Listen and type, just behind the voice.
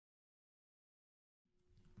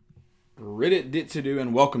Reddit dit to do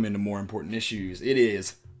and welcome into More Important Issues. It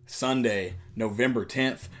is Sunday, November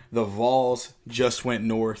 10th. The Vols just went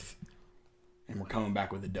north, and we're coming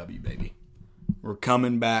back with a W, baby. We're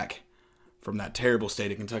coming back from that terrible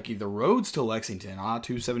state of Kentucky. The roads to Lexington,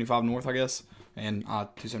 I-275 north, I guess, and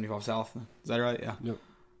I-275 south. Is that right? Yeah. Yep.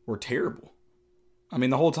 Were terrible. I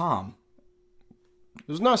mean, the whole time. It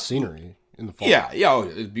was nice scenery in the fall. Yeah,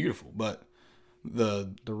 it was beautiful, but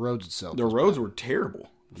the roads itself. The roads were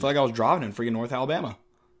terrible. I feel like I was driving in freaking North Alabama.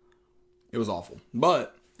 It was awful.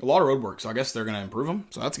 But a lot of road work, so I guess they're going to improve them.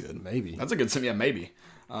 So that's good. Maybe. That's a good sign. Yeah, maybe.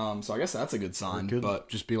 So I guess that's a good sign. It could but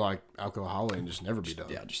just be like Alcoa Highway and just never be done.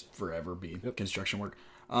 Yeah, just forever be construction work.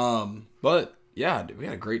 But yeah, we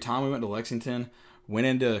had a great time. We went to Lexington, went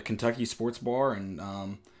into Kentucky Sports Bar, and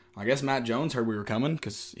I guess Matt Jones heard we were coming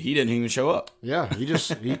because he didn't even show up. Yeah,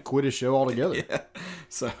 he quit his show altogether. Yeah.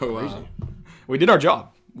 So we did our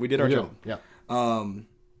job. We did our job. Yeah.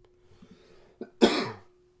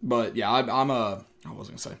 But yeah, I was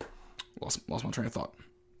gonna say, lost my train of thought.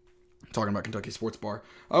 Talking about Kentucky Sports Bar.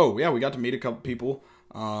 Oh yeah, we got to meet a couple people.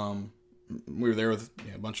 We were there with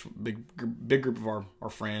a bunch of big group of our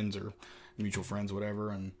friends or mutual friends, whatever.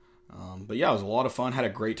 And but yeah, it was a lot of fun. Had a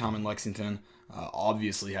great time in Lexington.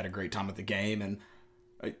 Obviously, had a great time at the game. And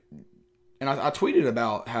I tweeted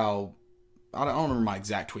about how I don't remember my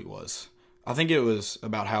exact tweet was. I think it was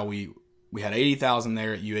about how we had 80,000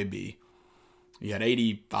 there at UAB. You had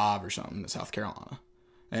 85 or something at South Carolina.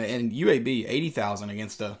 And UAB, 80,000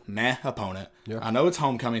 against a meh opponent. Yeah. I know it's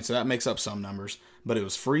homecoming, so that makes up some numbers, but it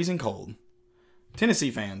was freezing cold. Tennessee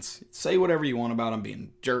fans, say whatever you want about them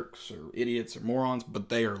being jerks or idiots or morons, but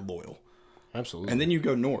they are loyal. Absolutely. And then you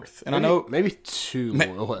go north. And maybe, I know... Maybe too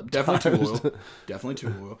loyal at Definitely times. too loyal. Definitely too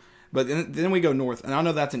loyal. But then we go north, and I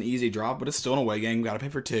know that's an easy drop, but it's still an away game. We got to pay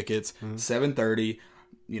for tickets. 7:30,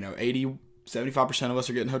 75% of us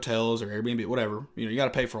are getting hotels or Airbnb, whatever. You got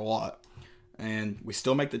to pay for a lot. And we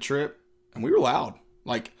still make the trip, and we were loud.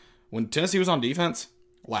 Like, when Tennessee was on defense,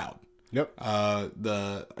 loud. Yep.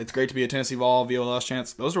 It's great to be a Tennessee Vol, VOLS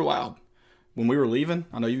chants. Those were loud. When we were leaving,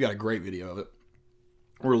 I know you've got a great video of it.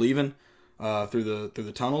 We're leaving through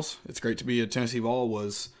the tunnels. It's great to be a Tennessee Vol.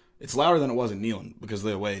 It's louder than it was in Neyland because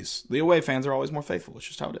the away fans are always more faithful. It's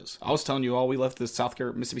just how it is. I was telling you all, we left the South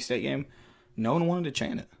Carolina Mississippi State game. No one wanted to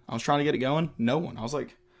chant it. I was trying to get it going. No one. I was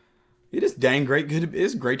like, it is dang great. Good. It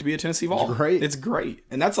is great to be a Tennessee Vol. It's great. It's great.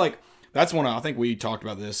 And that's one of, I think we talked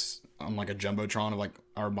about this on like a Jumbotron of like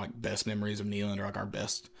our best memories of Neyland or like our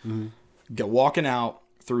best. Walking out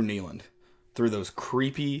through Neyland, through those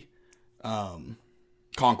creepy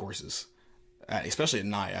concourses, especially at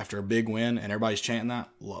night after a big win and everybody's chanting that.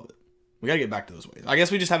 Love it. We got to get back to those ways. I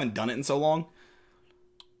guess we just haven't done it in so long.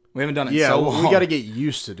 We haven't done it in so long. We got to get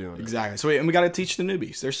used to doing it. Exactly. So we got to teach the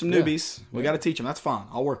newbies. There's some newbies. We got to teach them. That's fine.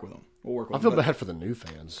 I'll work with them. We'll work with I them. feel bad for the new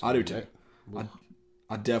fans. I do too.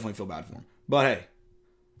 I definitely feel bad for them. But hey,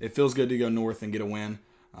 it feels good to go north and get a win.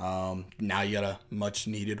 Now you got a much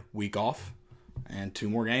needed week off and 2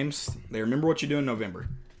 more games. They remember what you do in November.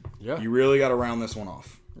 Yeah. You really got to round this one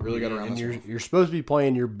off. You're supposed to be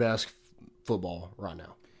playing your best football right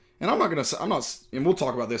now. And and we'll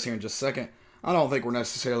talk about this here in just a second. I don't think we're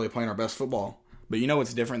necessarily playing our best football, but you know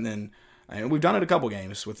what's different than, and we've done it a couple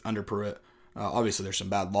games with under Pruitt. Obviously, there's some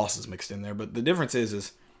bad losses mixed in there, but the difference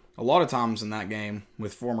is a lot of times in that game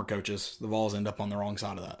with former coaches, the Vols end up on the wrong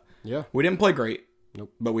side of that. Yeah, we didn't play great,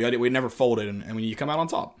 nope, but we never folded, and when you come out on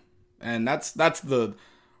top, and that's the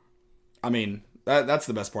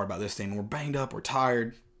best part about this team. We're banged up, we're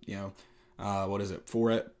tired. What is it?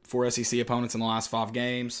 Four SEC opponents in the last 5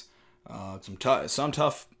 games. Some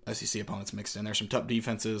tough SEC opponents mixed in there, some tough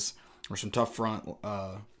defenses or some tough front,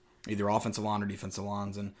 either offensive line or defensive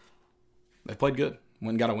lines, and they played good.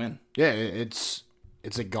 Went and got a win. Yeah, it's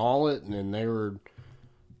a gauntlet, and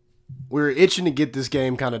we were itching to get this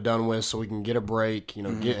game kind of done with so we can get a break,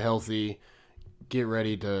 get healthy, get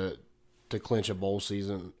ready to clinch a bowl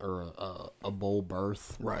season or a bowl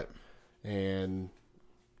berth. Right. And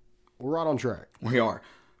we're right on track. We are.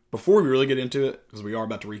 Before we really get into it, because we are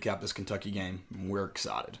about to recap this Kentucky game, and we're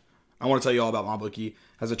excited. I want to tell you all about MyBookie.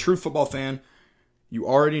 As a true football fan, you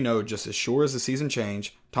already know just as sure as the season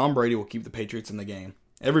change, Tom Brady will keep the Patriots in the game.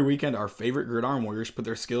 Every weekend, our favorite gridiron warriors put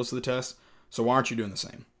their skills to the test, so why aren't you doing the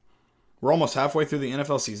same? We're almost halfway through the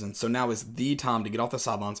NFL season, so now is the time to get off the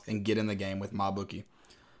sidelines and get in the game with MyBookie.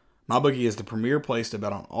 MyBookie is the premier place to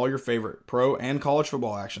bet on all your favorite pro and college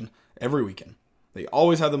football action every weekend. They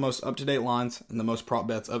always have the most up-to-date lines and the most prop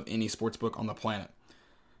bets of any sportsbook on the planet.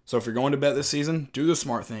 So if you're going to bet this season, do the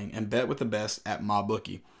smart thing and bet with the best at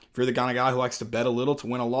MyBookie. If you're the kind of guy who likes to bet a little to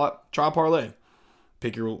win a lot, try a parlay.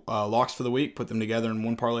 Pick your locks for the week, put them together in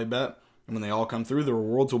one parlay bet, And when they all come through, the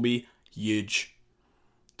rewards will be huge.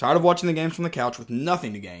 Tired of watching the games from the couch with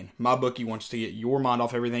nothing to gain? MyBookie wants to get your mind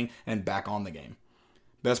off everything and back on the game.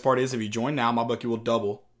 Best part is, if you join now, MyBookie will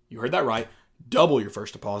double. You heard that right. Double your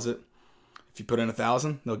first deposit. If you put in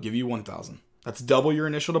 $1,000, they'll give you $1,000. That's double your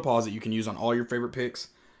initial deposit you can use on all your favorite picks.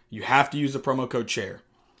 You have to use the promo code CHAIR.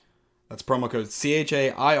 That's promo code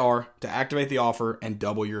CHAIR to activate the offer and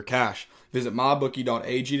double your cash. Visit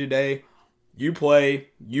mybookie.ag today. You play,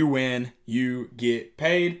 you win, you get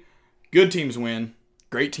paid. Good teams win.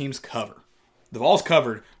 Great teams cover. The Vols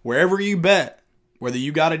covered. Wherever you bet, whether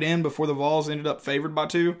you got it in before the Vols ended up favored by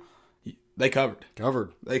 2, they covered.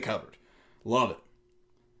 They covered. Love it.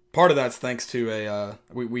 Part of that's thanks to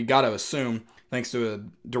we got to assume, thanks to a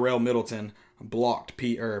Darrell Middleton blocked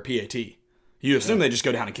PAT. You assume they just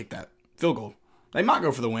go down and kick that field goal. They might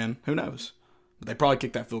go for the win. Who knows? But they probably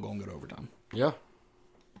kick that field goal and go to overtime. Yeah.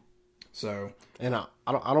 So. And I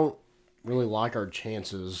don't really like our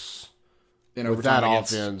chances In with that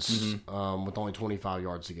against, offense with only 25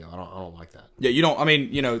 yards to go. I don't like that. Yeah, you don't. I mean,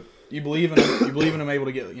 you believe in them. You believe in them able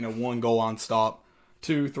to get one goal line stop,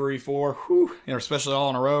 2, 3, 4. Whew, especially all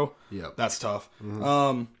in a row. Yeah, that's tough.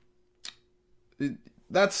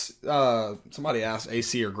 That's somebody asked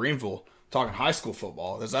AC or Greenville talking high school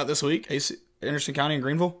football. Is that this week? AC, Anderson County and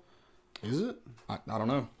Greenville? Is it? I don't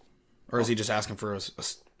know. Or is he just asking for a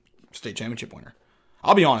state championship winner?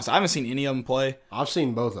 I'll be honest. I haven't seen any of them play. I've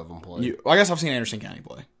seen both of them play. I guess I've seen Anderson County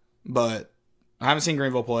play, but I haven't seen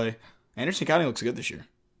Greenville play. Anderson County looks good this year.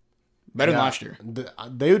 Better than last year.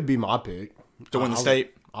 They would be my pick to win the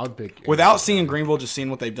state. I would pick without seeing Greenville, just seeing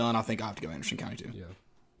what they've done. I think I have to go Anderson County too. Yeah.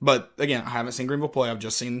 But again, I haven't seen Greenville play. I've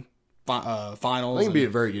just seen finals. I think it'd be a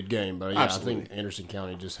very good game, but yeah, absolutely. I think Anderson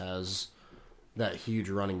County just has that huge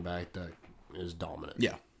running back that is dominant.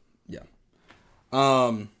 Yeah.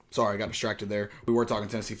 Sorry, I got distracted there. We were talking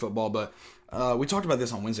Tennessee football, but we talked about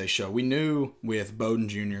this on Wednesday's show. We knew with Bowden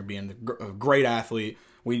Jr. being a great athlete,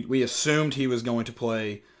 we assumed he was going to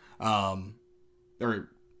play, or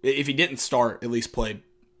if he didn't start, at least play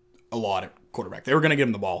a lot at quarterback. They were going to give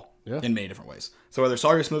him the ball in many different ways. So whether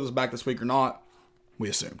Sawyer Smith was back this week or not, we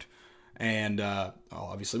assumed. And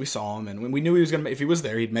obviously we saw him, and when we knew he was going to, if he was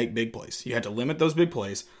there, he'd make big plays. You had to limit those big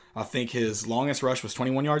plays. I think his longest rush was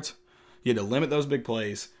 21 yards. You had to limit those big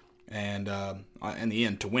plays. And in the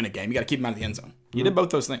end, to win a game, you got to keep him out of the end zone. You did both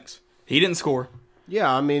those things. He didn't score. Yeah,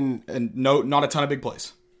 I mean, and not a ton of big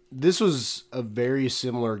plays. This was a very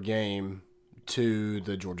similar game to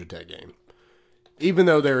the Georgia Tech game. Even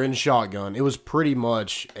though they're in shotgun, it was pretty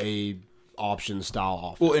much a option style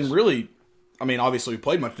offense. Well, and really, I mean, obviously we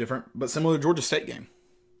played much different, but similar to Georgia State game.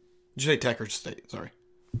 Did you say Tech or State? Sorry.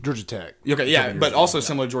 Georgia Tech. Okay, yeah, but also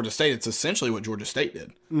similar to Georgia State. It's essentially what Georgia State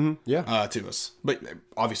did to us. But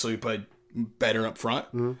obviously we played better up front,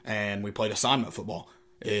 and we played assignment football.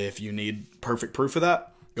 If you need perfect proof of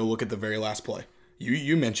that, go look at the very last play.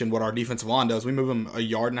 You mentioned what our defensive line does. We move them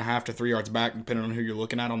 1.5 to 3 yards back, depending on who you're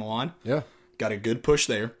looking at on the line. Yeah. Got a good push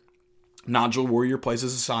there. Nigel Warrior plays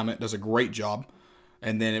his assignment, does a great job.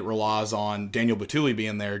 And then it relies on Daniel Batuli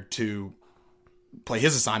being there to play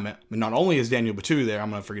his assignment. And not only is Daniel Batuli there,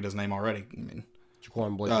 I'm going to forget his name already. I mean,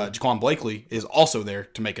 Jaquan Blakely. Jaquan Blakely is also there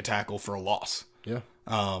to make a tackle for a loss. Yeah.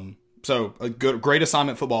 So a great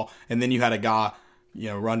assignment football. And then you had a guy,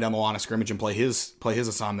 run down the line of scrimmage and play his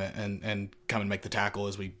assignment and come and make the tackle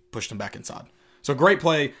as we pushed him back inside. So great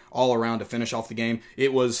play all around to finish off the game.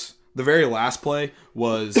 It was the very last play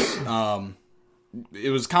was it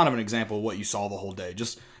was kind of an example of what you saw the whole day.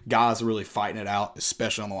 Just guys really fighting it out,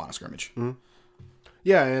 especially on the line of scrimmage. Mm-hmm.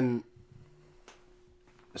 Yeah, and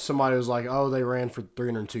somebody was like, "Oh, they ran for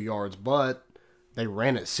 302 yards, but they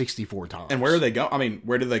ran it 64 times." And where did they go? I mean,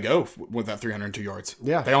 where did they go with that 302 yards?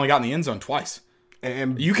 Yeah, they only got in the end zone twice.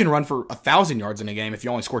 And you can run for 1,000 yards in a game if you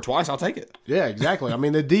only score twice. I'll take it. Yeah, exactly. I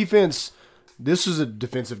mean, the defense. This is a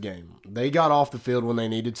defensive game. They got off the field when they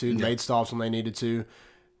needed to, made stops when they needed to.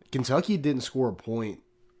 Kentucky didn't score a point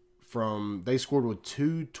they scored with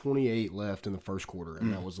 2:28 left in the first quarter,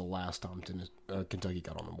 and that was the last time Kentucky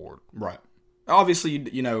got on the board. Right. Obviously,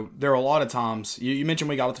 there are a lot of times, you mentioned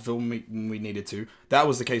we got off the field when we needed to. That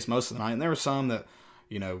was the case most of the night, and there were some that,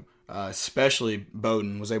 especially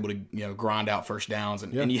Bowden was able to, grind out first downs,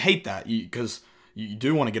 and you hate that because you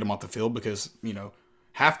do want to get them off the field because,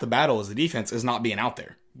 half the battle as the defense is not being out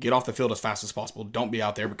there. Get off the field as fast as possible. Don't be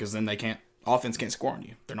out there because then offense can't score on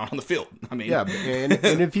you. They're not on the field. I mean, yeah, and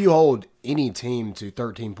if you hold any team to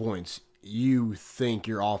 13 points, you think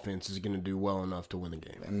your offense is going to do well enough to win the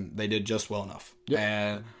game. And they did just well enough. Yep.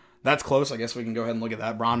 And that's close. I guess we can go ahead and look at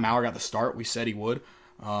that. Brian Maurer got the start. We said he would.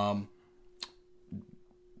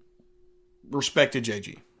 Respect to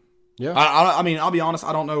JG. Yeah. I mean, I'll be honest.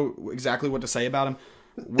 I don't know exactly what to say about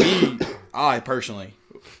him. I personally,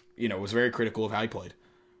 was very critical of how he played.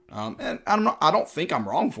 And I don't think I'm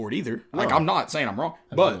wrong for it either. No. Like, I'm not saying I'm wrong,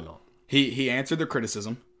 Absolutely but not. he answered the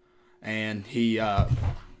criticism, and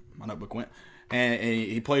my notebook went, and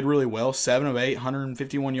he played really well. 7 of 8,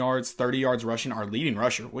 151 yards, 30 yards rushing. Our leading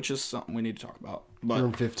rusher, which is something we need to talk about. But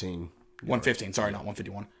 115. 115. Sorry, not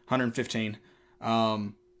 151. 115.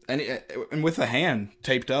 And with the hand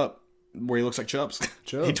taped up where he looks like Chubbs.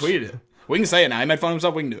 He tweeted it. We can say it now. He made fun of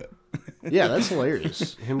himself. We can do it. Yeah, that's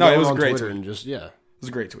hilarious. Him No, it going was a on great Twitter tweet. and just It was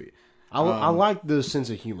a great tweet. I like the sense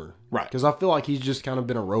of humor, Right. Because I feel like he's just kind of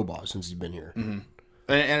been a robot since he's been here. Mm-hmm.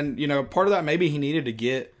 And part of that, maybe he needed to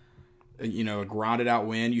get, a grinded out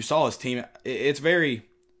win. You saw his team. It's very,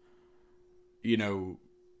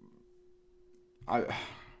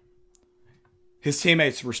 his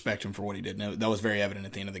teammates respect him for what he did. And that was very evident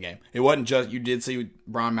at the end of the game. It wasn't just, you did see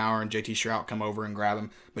Brian Maurer and JT Strout come over and grab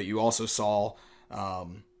him, but you also saw, a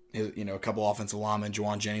couple offensive linemen.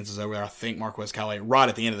 Juwan Jennings was over there. I think Marquez Calais, right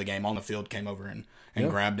at the end of the game on the field, came over and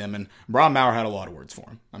grabbed him. And Brian Maurer had a lot of words for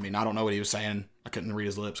him. I mean, I don't know what he was saying. I couldn't read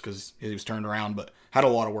his lips because he was turned around, but had a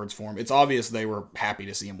lot of words for him. It's obvious they were happy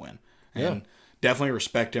to see him win. And definitely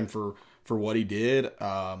respect him for what he did.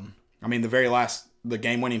 I mean, the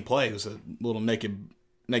game-winning play was a little naked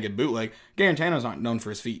bootleg. Garantano's not known for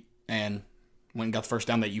his feet, and went and got the first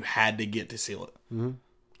down that you had to get to seal it. Mm-hmm.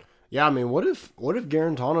 Yeah, I mean, what if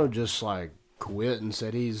Garantano just like quit and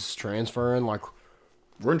said he's transferring? Like,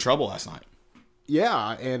 we're in trouble last night.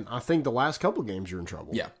 Yeah, and I think the last couple games you're in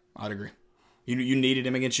trouble. Yeah, I'd agree. You needed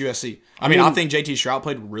him against USC. I mean, I think JT Strout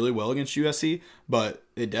played really well against USC, but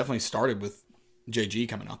it definitely started with JG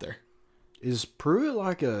coming out there. Is Pruitt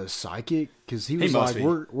like a psychic? Because he was must like, be.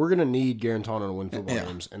 we're going to need Garantano to win football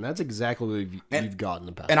games, and that's exactly what you've got in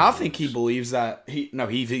the past. And I think he believes that I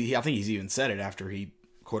think he's even said it after he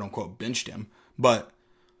quote unquote benched him. But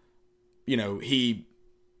he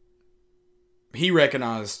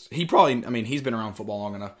recognized he's been around football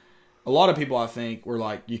long enough. A lot of people, I think, were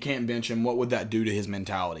like, you can't bench him. What would that do to his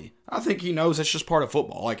mentality? I think he knows that's just part of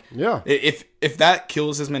football. Like, yeah, if that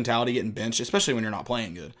kills his mentality getting benched, especially when you're not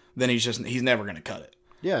playing good, then he's never going to cut it.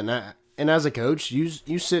 Yeah, and as a coach,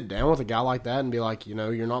 you sit down with a guy like that and be like,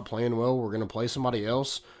 you're not playing well. We're going to play somebody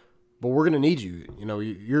else, but we're going to need you.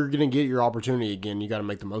 You're going to get your opportunity again. You got to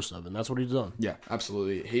make the most of it. And that's what he's done. Yeah,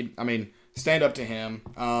 absolutely. Stand up to him.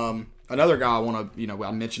 Another guy I want to,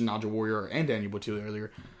 I mentioned Nigel Warrior and Daniel Batuli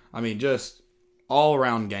earlier. I mean, just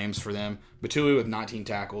all-around games for them. Batuli with 19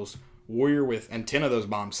 tackles. Warrior and 10 of those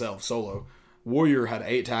by himself, solo. Warrior had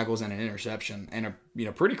 8 tackles and an interception, and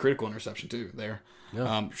a pretty critical interception, too, there.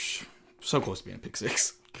 Yeah. So close to being a pick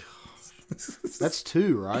six. That's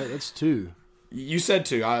 2, right? That's 2. You said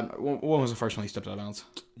 2. When was the first one he stepped out of bounds?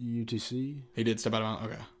 UTC. He did step out of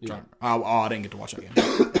bounds? Okay. Yeah. I didn't get to watch that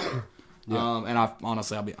game. Yeah. And I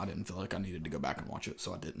honestly, I didn't feel like I needed to go back and watch it,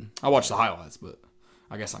 so I didn't. I watched the highlights, but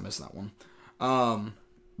I guess I missed that one.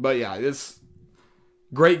 But yeah, it's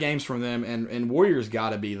great games from them, and Warriors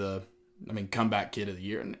got to be the comeback kid of the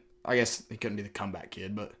year. And I guess he couldn't be the comeback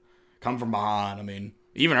kid, but come from behind.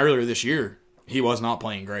 Even earlier this year, he was not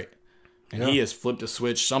playing great. And he has flipped a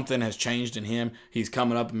switch. Something has changed in him. He's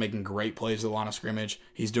coming up and making great plays at the line of scrimmage.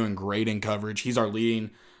 He's doing great in coverage. He's our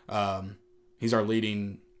leading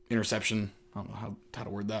interception. I don't know how to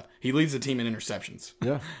word that. He leads the team in interceptions.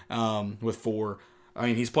 Yeah. With 4.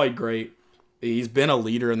 He's played great. He's been a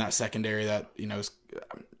leader in that secondary that,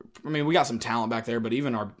 we got some talent back there, but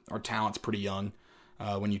even our talent's pretty young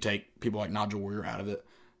when you take people like Nigel Warrior out of it.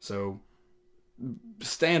 So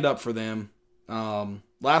stand up for them.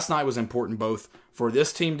 Last night was important both for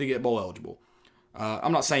this team to get bowl eligible.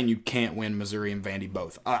 I'm not saying you can't win Missouri and Vandy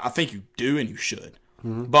both. I think you do and you should.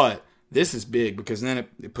 Mm-hmm. But this is big because then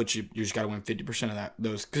it puts you just got to win 50% of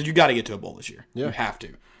those because you got to get to a bowl this year. Yeah. You have to.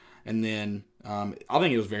 And then I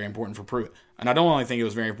think it was very important for Pruitt. And I don't only think it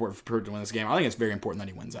was very important for Pruitt to win this game. I think it's very important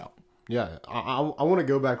that he wins out. Yeah. I want to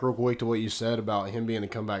go back real quick to what you said about him being the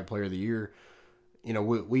comeback player of the year.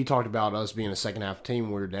 We talked about us being a second-half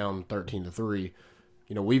team. We were down 13-3.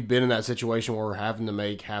 We've been in that situation where we're having to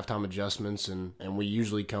make halftime adjustments, and we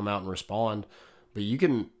usually come out and respond. But you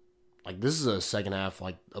can – this is a second half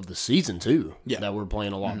of the season too. Yeah. That we're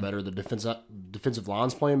playing a lot better. The defensive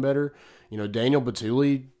line's playing better. Daniel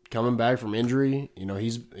Batuli coming back from injury.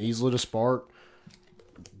 He's lit a spark.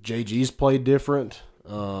 JG's played different.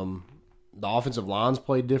 The offensive line's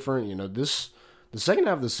played different. The second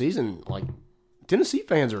half of the season, Tennessee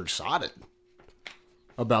fans are excited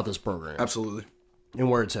about this program. Absolutely. And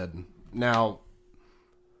where it's heading. Now,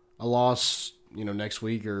 a loss, next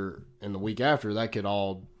week or in the week after, that could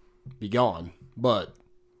all be gone. But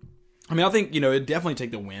I mean, I think, it'd definitely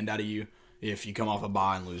take the wind out of you if you come off a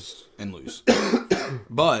bye and lose.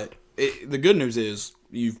 But the good news is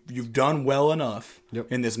you've done well enough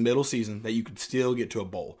in this middle season that you could still get to a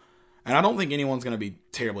bowl. And I don't think anyone's going to be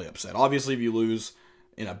terribly upset. Obviously, if you lose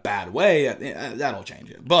in a bad way, that'll change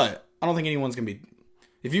it. But I don't think anyone's going to be...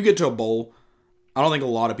 If you get to a bowl, I don't think a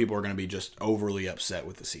lot of people are going to be just overly upset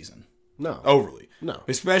with the season. No. Overly. No.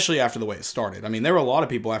 Especially after the way it started. I mean, there were a lot of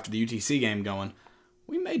people after the UTC game going,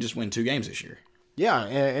 we may just win 2 games this year. Yeah,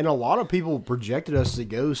 and a lot of people projected us to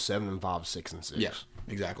go 7-5, 6-6. Yeah,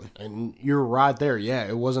 exactly. And you're right there. Yeah,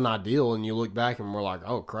 it wasn't ideal, and you look back and we're like,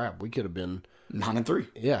 oh crap, we could have been 9-3.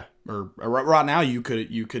 Yeah, or right now you could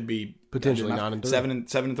be potentially 9-3,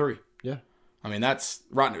 7-3. Yeah, I mean that's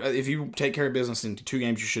right. If you take care of business in 2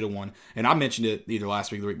 games, you should have won. And I mentioned it either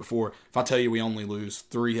last week or the week before. If I tell you we only lose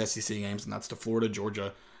 3 SEC games, and that's to Florida,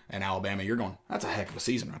 Georgia, and Alabama, you're going, that's a heck of a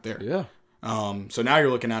season right there. Yeah. So now you're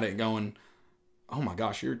looking at it going, oh my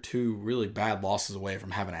gosh, you're 2 really bad losses away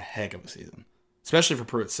from having a heck of a season, especially for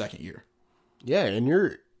Pruitt's second year. Yeah, and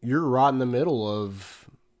you're right in the middle of,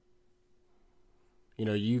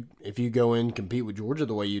 if you go in and compete with Georgia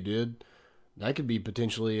the way you did, that could be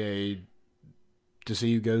potentially to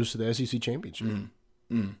see who goes to the SEC championship.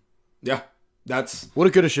 Yeah, that's what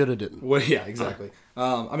it could have, should have, didn't. Well, yeah, exactly.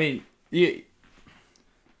 I mean, you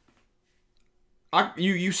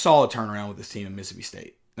saw a turnaround with this team in Mississippi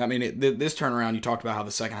State. I mean, this turnaround, you talked about how the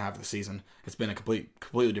second half of the season, it's been a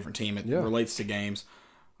completely different team. It relates to games.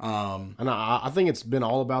 And I think it's been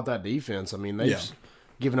all about that defense. I mean, they've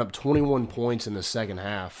given up 21 points in the second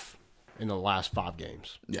half in the last 5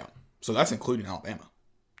 games. Yeah. So that's including Alabama.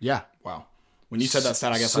 Yeah. Wow. When you said that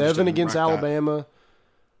stat, I guess 7 against Alabama,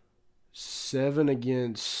 7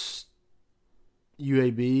 against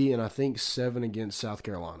UAB, and I think 7 against South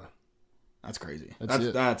Carolina. That's crazy.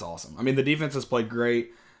 That's awesome. I mean, the defense has played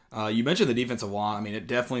great. You mentioned the defensive line. I mean, it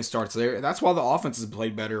definitely starts there. That's why the offense has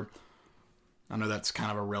played better. I know that's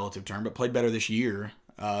kind of a relative term, but played better this year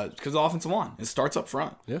because the offensive line. It starts up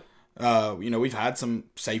front. Yeah. We've had some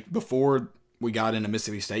before we got into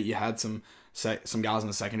Mississippi State. You had some guys in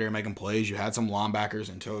the secondary making plays. You had some linebackers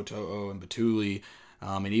in To'o and Batuli,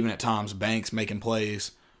 and even at times Banks making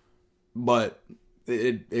plays. But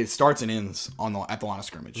it starts and ends at the line of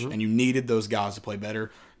scrimmage, and you needed those guys to play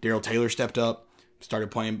better. Darrell Taylor stepped up,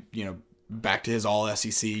 started playing, back to his all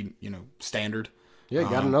SEC, standard. Yeah,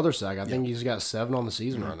 got another sack. I think he's got 7 on the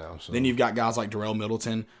season right now. So. Then you've got guys like Darrell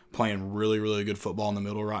Middleton playing really, really good football in the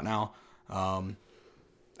middle right now. Kevon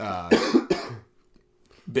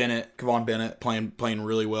Bennett playing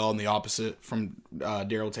really well in the opposite from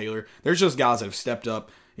Darrell Taylor. There's just guys that have stepped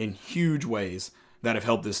up in huge ways that have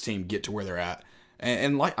helped this team get to where they're at.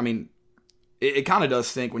 And it kind of does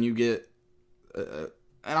stink when you get, and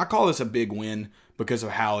I call this a big win because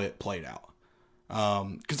of how it played out.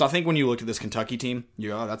 Because I think when you look at this Kentucky team, you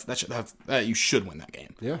go, you should win that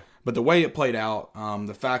game. Yeah. But the way it played out,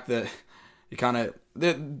 the fact that you kind of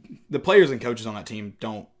the players and coaches on that team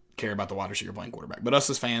don't care about the wide receiver playing quarterback, but us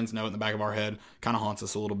as fans know it in the back of our head, kind of haunts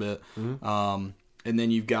us a little bit. And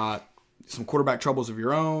then you've got some quarterback troubles of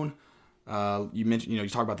your own. You mentioned, you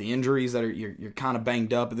talk about the injuries that you're kind of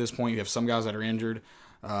banged up at this point. You have some guys that are injured.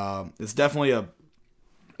 It was definitely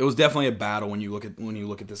a battle when you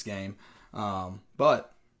look at this game.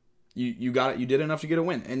 But you got it. You did enough to get a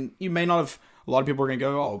win, and you may not have. A lot of people are gonna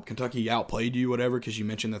go, "Oh, Kentucky outplayed you," whatever, because you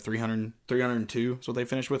mentioned the 302 is what they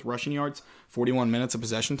finished with rushing yards, 41 minutes of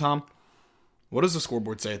possession time. What does the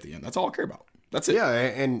scoreboard say at the end? That's all I care about. That's it. Yeah,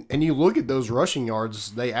 and you look at those rushing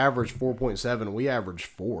yards, they averaged 4.7. We averaged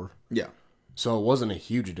 4. Yeah. So it wasn't a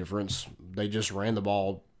huge difference. They just ran the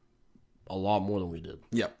ball a lot more than we did.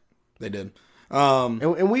 Yep, they did.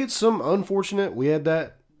 And we had some unfortunate. We had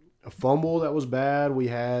a fumble that was bad. We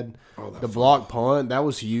had the block punt. That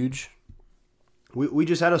was huge. We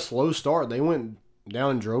just had a slow start. They went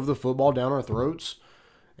down and drove the football down our throats.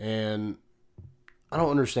 And I don't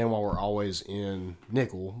understand why we're always in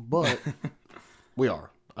nickel, but we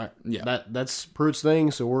are. Yeah. That's Pruitt's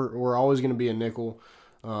thing, so we're always going to be a nickel.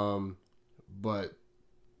 But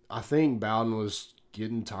I think Bowden was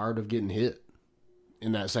getting tired of getting hit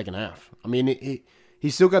in that second half. I mean, he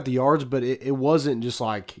still got the yards, but it wasn't just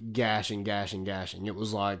like gashing. It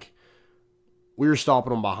was like we were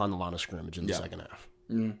stopping them behind the line of scrimmage in the second half.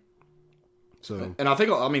 Mm-hmm. So, and I think,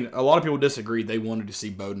 a lot of people disagreed. They wanted to see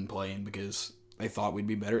Bowden playing because they thought we'd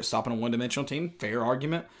be better at stopping a one-dimensional team. Fair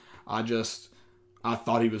argument. I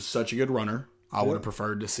thought he was such a good runner. I would have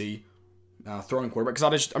preferred to see throwing quarterback.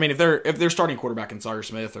 Because if they're starting quarterback in Sawyer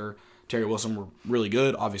Smith or Terry Wilson were really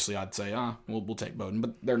good, obviously I'd say, we'll take Bowden,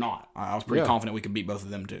 but they're not. I was pretty confident we could beat both of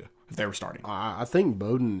them too if they were starting. I think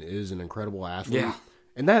Bowden is an incredible athlete. Yeah.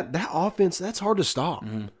 And that offense, that's hard to stop.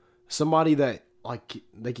 Somebody that, like,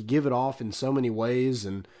 they could give it off in so many ways,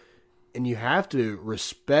 and you have to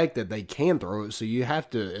respect that they can throw it, so you have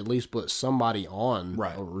to at least put somebody on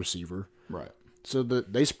a receiver. Right. So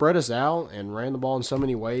they spread us out and ran the ball in so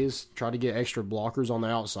many ways, tried to get extra blockers on the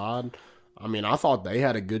outside. I mean, I thought they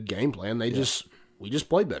had a good game plan. We just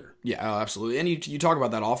played better. Yeah, absolutely. And you talk about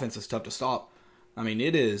that offense is tough to stop. I mean,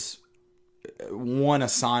 it is one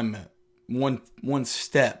assignment, one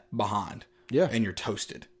step behind. Yeah. And you're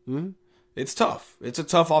toasted. Mm-hmm. It's tough. It's a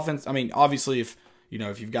tough offense. I mean, obviously, if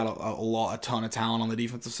you've got a ton of talent on the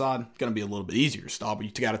defensive side, it's going to be a little bit easier to stop. But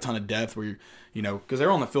you got a ton of depth where because they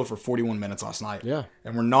were on the field for 41 minutes last night. Yeah.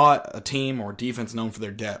 And we're not a team or a defense known for their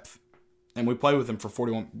depth. And we played with them for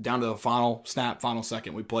 41, down to the final snap, final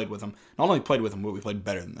second. We played with them. Not only played with them, but we played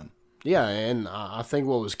better than them. Yeah, and I think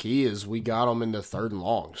what was key is we got them into 3rd and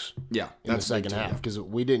longs. Yeah, in the second half, because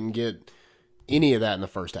we didn't get any of that in the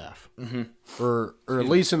first half, or at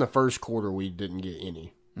least in the first quarter we didn't get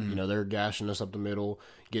any. They're gashing us up the middle,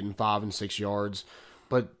 getting 5 and 6 yards.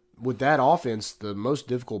 But with that offense, the most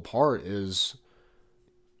difficult part is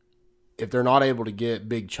if they're not able to get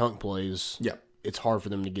big chunk plays. Yeah, it's hard for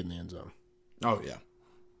them to get in the end zone. Oh yeah,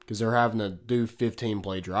 because they're having to do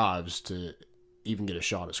 15-play drives to even get a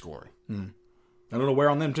shot at scoring. I don't know where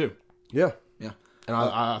on them too. Yeah. Yeah. And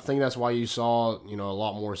I think that's why you saw, a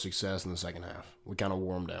lot more success in the second half. We kind of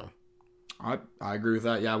wore them down. I agree with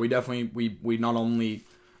that. Yeah, we definitely we not only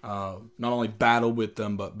battled with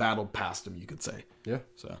them, but battled past them, you could say. Yeah.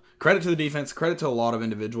 So credit to the defense. Credit to a lot of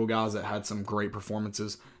individual guys that had some great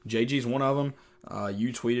performances. JG's one of them.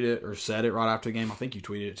 You tweeted it or said it right after the game. I think you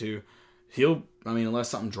tweeted it too. Unless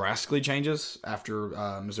something drastically changes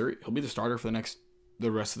after Missouri, he'll be the starter for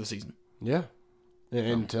the rest of the season. Yeah.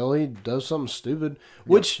 Until he does something stupid,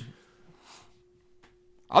 which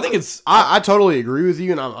I think it's... I totally agree with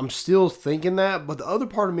you, and I'm still thinking that, but the other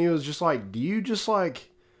part of me was just like, do you just like...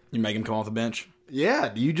 You make him come off the bench? Yeah,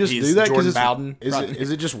 do you just do that because Bowden? Is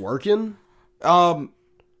it just working? You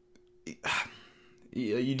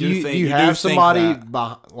do you have somebody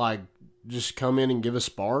just come in and give a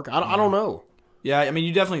spark? I don't know. Yeah, I mean,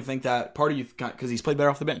 you definitely think that. Part of you, because he's played better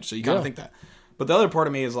off the bench, so you kind of think that. But the other part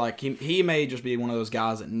of me is like, he may just be one of those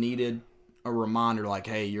guys that needed a reminder, like,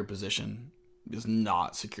 hey, your position is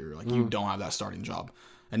not secure. Like, you don't have that starting job.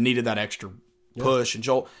 And needed that extra push and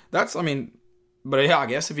jolt. But yeah, I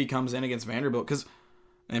guess if he comes in against Vanderbilt,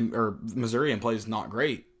 or Missouri and plays not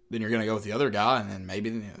great, then you're going to go with the other guy, and then maybe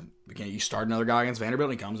you start another guy against Vanderbilt,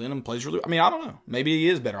 and he comes in and plays really... I mean, I don't know. Maybe he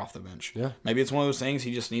is better off the bench. Yeah. Maybe it's one of those things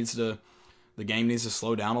he just needs to... The game needs to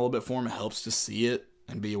slow down a little bit for him. It helps to see it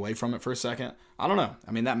and be away from it for a second. I don't know.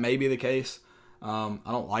 I mean, that may be the case. I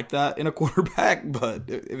don't like that in a quarterback, but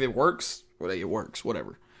if it works, it works.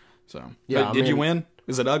 Whatever. So, yeah. Did you win?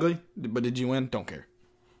 Is it ugly? But did you win? Don't care.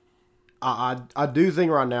 I do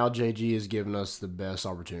think right now JG is giving us the best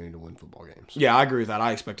opportunity to win football games. Yeah, I agree with that.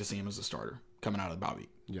 I expect to see him as a starter coming out of the bye week.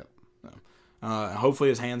 Yep. Hopefully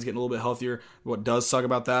his hand's getting a little bit healthier. What does suck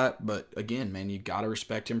about that, but again, man, you got to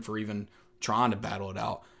respect him for even trying to battle it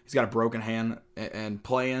out. He's got a broken hand, and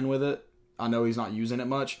playing with it, I know he's not using it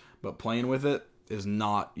much, but playing with it is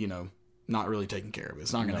not really taking care of it.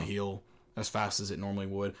 It's not going to heal as fast as it normally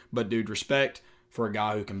would. But dude, respect for a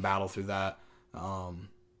guy who can battle through that.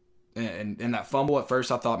 And that fumble at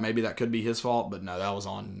first, I thought maybe that could be his fault, but no, that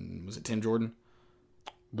was it Tim Jordan?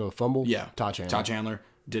 The fumble? Yeah. Ty Chandler.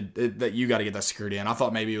 That you got to get that security in. I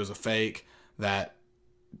thought maybe it was a fake that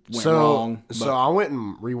went wrong. So I went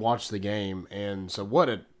and rewatched the game, and so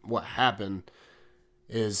what happened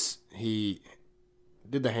is he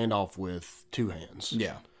did the handoff with two hands.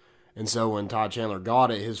 Yeah. And so when Ty Chandler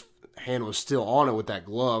got it, his hand was still on it with that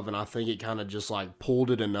glove, and I think it kind of just like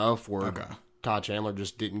pulled it enough where Ty Chandler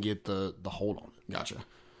just didn't get the hold on it. Gotcha.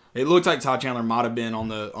 It looked like Ty Chandler might have been on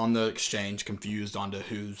the exchange, confused onto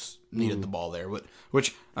who's needed the ball there.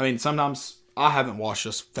 Which I mean, sometimes I haven't watched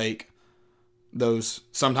us fake those.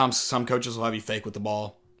 Sometimes some coaches will have you fake with the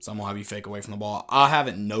ball. Some will have you fake away from the ball. I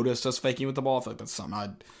haven't noticed us faking with the ball. I feel like that's something I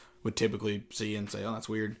would typically see and say, oh, that's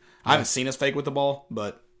weird. I haven't seen us fake with the ball,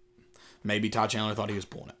 but maybe Ty Chandler thought he was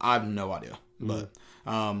pulling it. I have no idea. But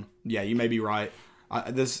yeah, you may be right. I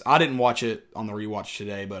didn't watch it on the rewatch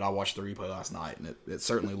today, but I watched the replay last night, and it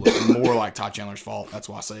certainly looked more like Ty Chandler's fault. That's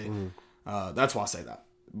why I say that.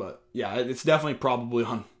 But yeah, it's definitely probably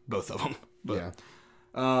on both of them. But,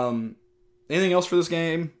 anything else for this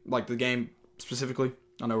game? Like the game specifically?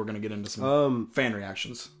 I know we're going to get into some fan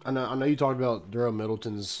reactions. I know you talked about Darrell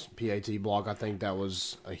Middleton's PAT block. I think that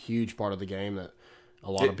was a huge part of the game that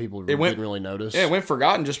a lot of people didn't really notice. Yeah, it went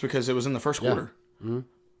forgotten just because it was in the first quarter. Mm-hmm.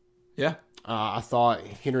 Yeah. I thought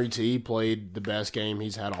Henry T played the best game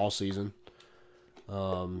he's had all season.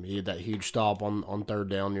 He had that huge stop on third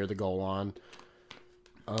down near the goal line.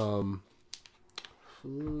 Some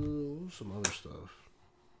other stuff.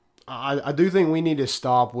 I do think we need to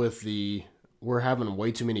stop with we're having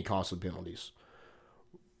way too many costly penalties.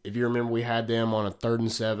 If you remember, we had them on a 3rd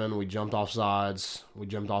and 7. We jumped off sides. We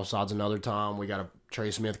jumped off sides another time.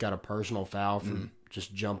 Trey Smith got a personal foul for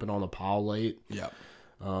just jumping on the pile late. Yeah.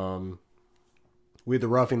 We had the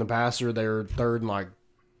roughing the passer. They were 3rd and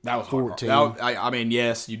that was 14. I mean,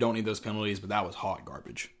 yes, you don't need those penalties, but that was hot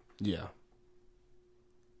garbage. Yeah.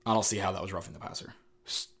 I don't see how that was roughing the passer.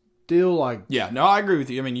 Still Yeah, no, I agree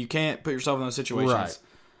with you. I mean, you can't put yourself in those situations.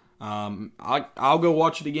 Right. I'll go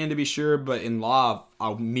watch it again to be sure, but in live,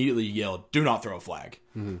 I'll immediately yell, "Do not throw a flag!"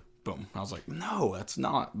 Mm-hmm. Boom. I was like, "No, that's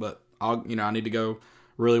not." But I need to go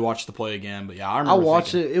really watch the play again. But yeah, I remember. I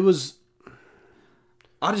watched it. It was.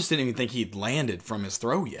 I just didn't even think he'd landed from his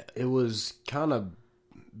throw yet. It was kind of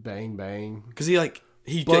bang bang because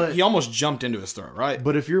he almost jumped into his throw, right?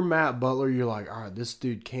 But if you're Matt Butler, you're like, all right, this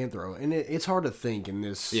dude can't throw, and it's hard to think in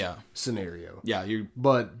this scenario. Yeah,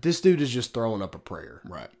 but this dude is just throwing up a prayer,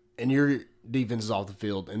 right? And your defense is off the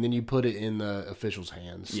field, and then you put it in the officials'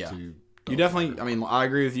 hands. Yeah, you definitely. I mean, I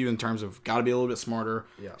agree with you in terms of got to be a little bit smarter.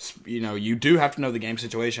 Yeah, you do have to know the game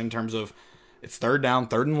situation in terms of it's 3rd down,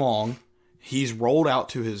 3rd and long. He's rolled out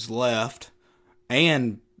to his left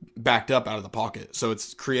and backed up out of the pocket, so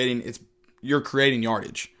you're creating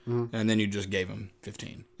yardage, and then you just gave him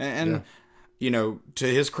 15. And to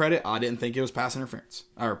his credit, I didn't think it was pass interference,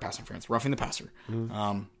 roughing the passer.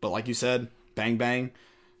 But like you said, bang bang.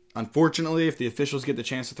 Unfortunately, if the officials get the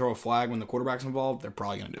chance to throw a flag when the quarterback's involved, they're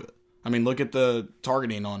probably going to do it. I mean, look at the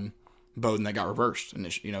targeting on Bowden that got reversed.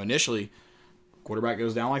 Initially, quarterback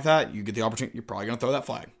goes down like that, you get the opportunity, you're probably going to throw that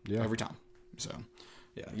flag every time. So,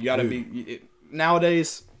 yeah, you got to be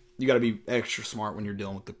nowadays. You got to be extra smart when you're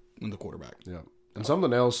dealing with the quarterback. Yeah, and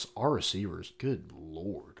something else, our receivers, good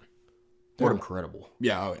Lord, they're incredible.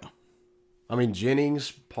 Yeah, oh yeah. I mean,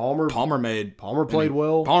 Jennings, Palmer played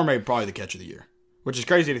well. Palmer made probably the catch of the year, which is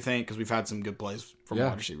crazy to think because we've had some good plays from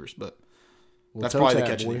wide receivers, but that's probably the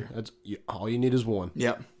catch of the year. All you need is one.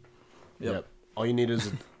 Yep. All you need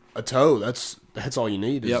is a toe. That's all you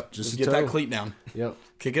need. Just get that cleat down. Yep.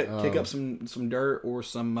 Kick up some dirt or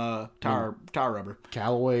some tire rubber.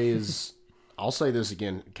 Callaway is. I'll say this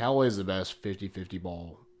again. Callaway is the best 50-50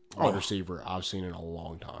 ball wide receiver I've seen in a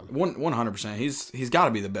long time. 100%. He's got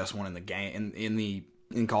to be the best one in the game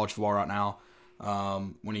in college football right now.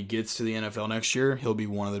 When he gets to the NFL next year, he'll be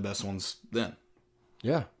one of the best ones then.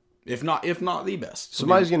 Yeah. If not the best.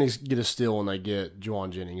 Somebody's going to get a steal when they get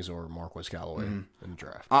Juwan Jennings or Marquez Callaway in the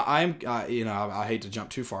draft. I hate to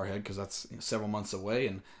jump too far ahead because that's several months away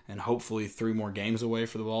and hopefully 3 more games away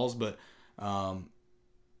for the Vols, but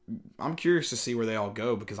I'm curious to see where they all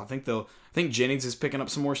go because I think Jennings is picking up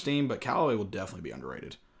some more steam, but Callaway will definitely be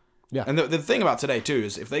underrated. Yeah. And the thing about today too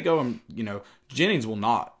is if they go and Jennings will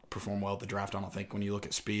not perform well at the draft. I don't think when you look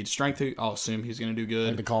at speed, strength, I'll assume he's going to do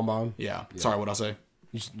good. At the combine. Yeah. Sorry, what'd I say?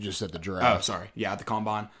 You just said the draft. Oh, sorry. Yeah, at the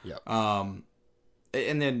combine. Yeah.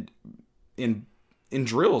 And then in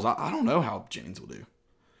drills, I don't know how Jennings will do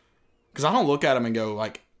because I don't look at him and go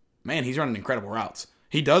like, man, he's running incredible routes.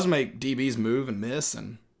 He does make DBs move and miss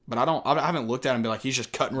but I haven't looked at him and be like, he's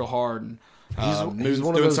just cutting real hard and he's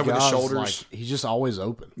one of those guys, with his shoulders. Like, he's just always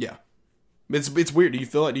open. Yeah. It's weird. Do you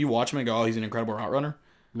feel it? Do you watch him and go, oh, he's an incredible route runner?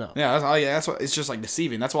 No. Yeah, that's what it's just like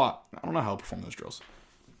deceiving. That's why I don't know how he'll perform those drills.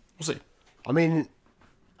 We'll see. I mean,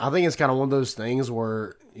 I think it's kind of one of those things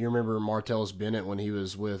where you remember Martellus Bennett when he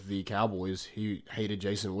was with the Cowboys, he hated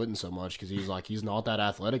Jason Witten so much because he was like, he's not that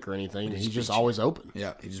athletic or anything. He's just always open.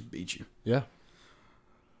 Yeah, he just beats you. Yeah.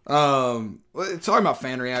 Talking about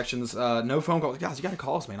fan reactions, no phone calls. Guys, you got to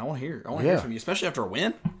call us, man. I want to hear from you, especially after a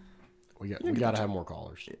win. We got to have more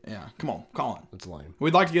callers. Yeah, come on, call in. That's lame.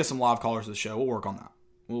 We'd like to get some live callers to the show. We'll work on that.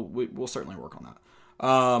 We'll certainly work on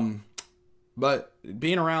that. But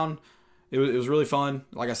being around, it was really fun.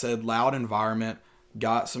 Like I said, loud environment.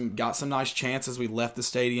 Got some nice chances. We left the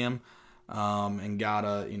stadium, and got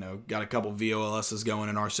a couple VOLSs going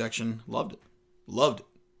in our section. Loved it.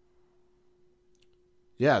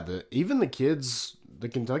 Yeah, even the kids, the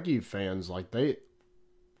Kentucky fans, like they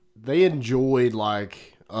enjoyed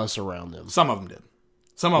like us around them. Some of them did.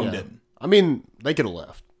 Some of them didn't. I mean, they could have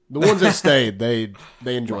left. The ones that stayed, they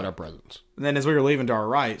enjoyed our presence. And then as we were leaving to our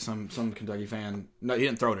right, some Kentucky fan, no, he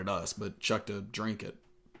didn't throw it at us, but chucked a drink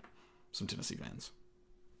some Tennessee fans.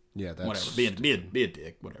 Yeah, that's Whatever. Be a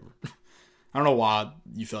dick. Whatever. I don't know why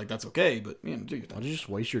you feel like that's okay, but do your Why thing. you just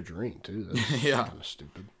waste your drink too? That's Yeah. kind of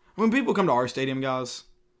stupid. When people come to our stadium, guys,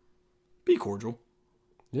 be cordial.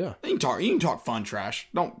 Yeah, You can talk fun trash.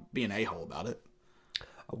 Don't be an a-hole about it.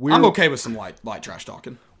 we're, I'm okay with some light trash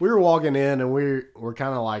talking. we were walking in and we're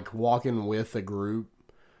kind of like walking with a group.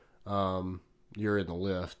 You're in the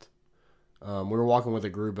lift. We were walking with a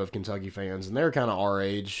group of Kentucky fans, and they're kind of our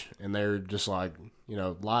age, and they're just like,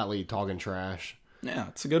 lightly talking trash. Yeah,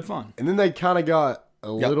 it's a good fun. And then they kind of got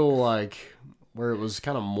a little like where it was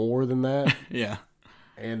kind of more than that. Yeah.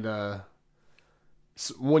 And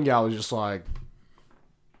one guy was just like,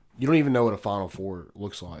 "You don't even know what a Final Four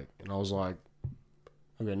looks like." And I was like,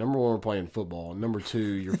 "Okay, number one, we're playing football. Number two,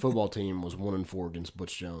 your football team was 1-4 against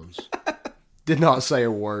Butch Jones." Did not say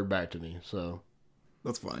a word back to me. So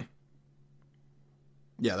That's funny.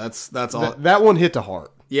 Yeah, that's all. that one hit the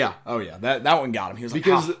heart Yeah. Oh, yeah. That one got him. He was like,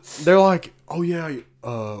 because "Ah." they're like, "Oh yeah,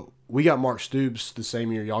 we got Mark Stoops the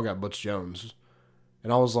same year y'all got Butch Jones,"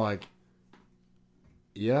 and I was like,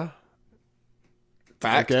 "Yeah,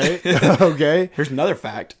 Fact. okay, okay." Here's another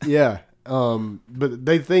fact. Yeah. But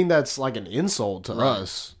they think that's like an insult to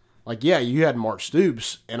us. Like, yeah, you had Mark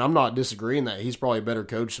Stoops, and I'm not disagreeing that he's probably a better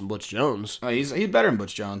coach than Butch Jones. He's better than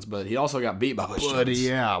Butch Jones, but he also got beat by Butch But Jones.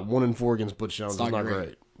 yeah, 1-4 against Butch Jones is not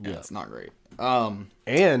great. Yeah, it's not great.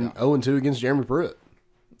 And 0-2 against Jeremy Pruitt.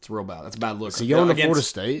 It's real bad. That's a bad look. Is he going to Against- Florida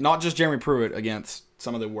State? Not just Jeremy Pruitt, against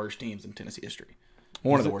some of the worst teams in Tennessee history.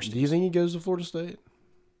 One of the worst Do teams. you think he goes to Florida State?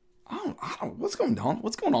 I don't. What's going on?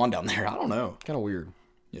 What's going on down there? I don't know. Kind of weird.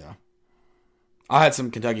 Yeah. I had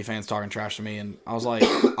some Kentucky fans talking trash to me, and I was like,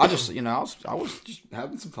 I was just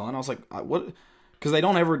having some fun. I was like, what? Because they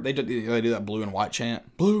don't ever they do that blue and white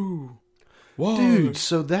chant. Blue. Whoa. Dude,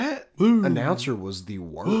 so that announcer was the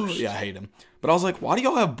worst. Yeah, I hate him. But I was like, why do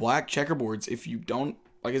y'all have black checkerboards if you don't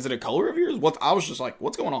like? Is it a color of yours? What? I was just like,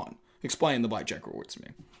 what's going on? Explain the black checkerboards to me.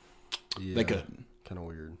 Yeah, They couldn't. Kind of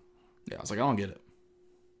weird. Yeah, I was like, I don't get it.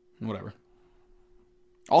 Whatever.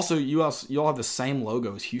 Also, you all have the same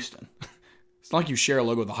logo as Houston. It's not like you share a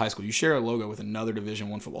logo with the high school. You share a logo with another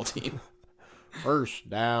Division I football team. First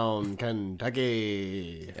down,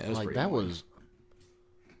 Kentucky. Yeah, it was like pretty that annoying. was.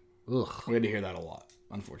 Ugh. We had to hear that a lot,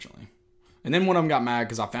 unfortunately. And then one of them got mad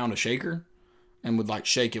because I found a shaker and would like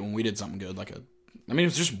shake it when we did something good. It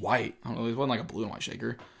was just white. I don't know. It wasn't like a blue and white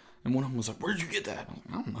shaker. And one of them was like, "Where'd you get that?" I was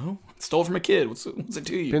like, "I don't know. Stole it from a kid. What's it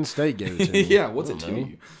to you?" Penn State gave it to me. Yeah, what's I it don't to know.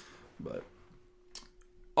 you? But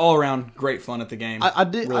all around, great fun at the game. I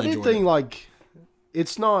did Really enjoyed think it. like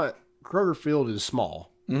it's not Kroger Field is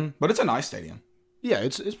small. Mhm. But it's a nice stadium. Yeah,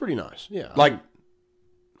 it's pretty nice. Yeah, Like,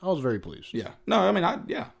 I was very pleased. yeah. No, I mean,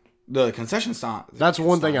 yeah. The concession stand. That's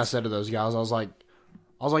one thing I said to those guys. I was like,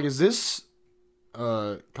 is this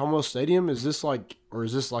Commonwealth Stadium? Is this like, or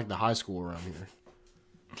is this like the high school around here?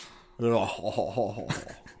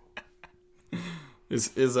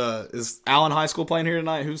 Is Allen High School playing here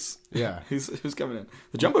tonight? Who's coming in?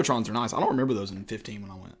 The jumbotrons are nice. I don't remember those in 15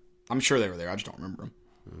 when I went. I'm sure they were there. I just don't remember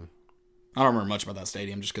them. I don't remember much about that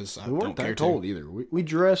stadium just because I We weren't don't care that to. cold either. We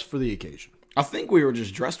dressed for the occasion. I think we were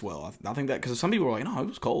just dressed well. I think that because some people were like, "No, it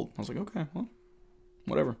was cold." I was like, "Okay, well,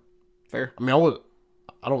 whatever, fair." I mean,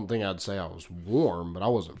 I don't think I'd say I was warm, but I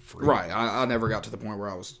wasn't freezing. Right. I never got to the point where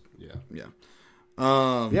I was. Yeah.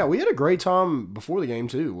 Yeah. Yeah, we had a great time before the game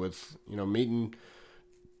too, with meeting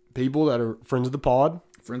people that are friends of the pod.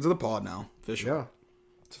 Friends of the pod now. Official. Yeah.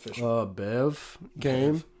 It's official. Bev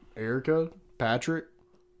came, Erica, Patrick,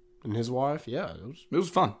 and his wife. Yeah, It was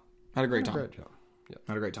fun. Had a great time. great job. Yeah.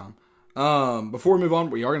 Had a great time. Before we move on,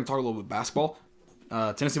 we are going to talk a little bit basketball.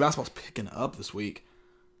 Tennessee basketball's picking up this week,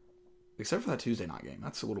 except for that Tuesday night game.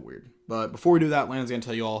 That's a little weird. But before we do that, Landon's going to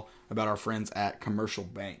tell you all about our friends at Commercial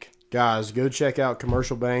Bank. Guys, go check out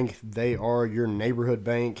Commercial Bank. They are your neighborhood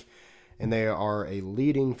bank, and they are a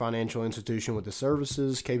leading financial institution with the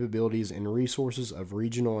services, capabilities, and resources of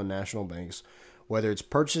regional and national banks. Whether it's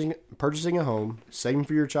purchasing a home, saving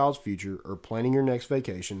for your child's future, or planning your next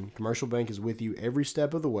vacation, Commercial Bank is with you every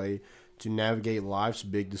step of the way to navigate life's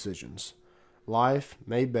big decisions. Life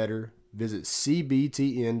made better. Visit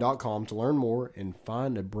cbtn.com to learn more and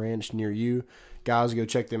find a branch near you. Guys, go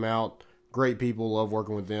check them out. Great people. Love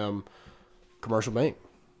working with them. Commercial Bank.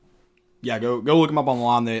 Yeah, go look them up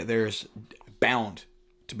online. There's bound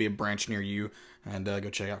to be a branch near you, and go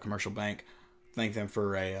check out Commercial Bank. Thank them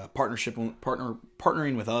for a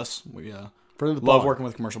partnering with us. We Friend of the love pod. working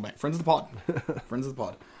with Commercial Bank. Friends of the pod. Friends of the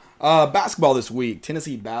pod. Basketball this week.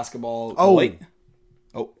 Tennessee basketball. Oh. Wait.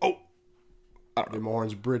 Oh. Them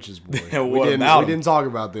orange britches, boy. What about 'em? we didn't talk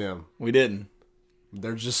about them. We didn't.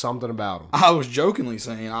 There's just something about them. I was jokingly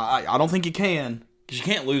saying I don't think you can, because you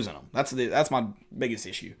can't lose in them. That's my biggest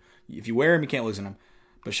issue. If you wear them, you can't lose in them.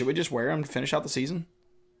 But should we just wear them to finish out the season?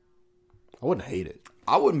 I wouldn't hate it.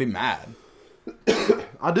 I wouldn't be mad.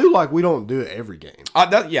 I do like we don't do it every game.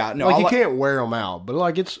 You can't wear them out, but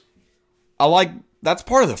like that's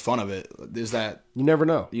part of the fun of it, is that you never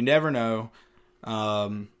know. you never know,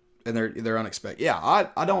 and they're unexpected. Yeah,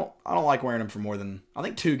 I don't like wearing them for more than, I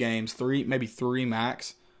think, 2 games, 3, maybe 3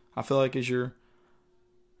 max. I feel like is your.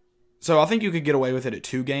 So I think you could get away with it at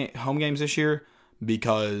 2 home games this year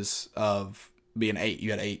because of being 8.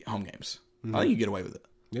 You had 8 home games. I think you get away with it.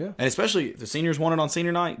 Yeah, And especially if the seniors want it on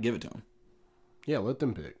senior night, give it to them. yeah. Let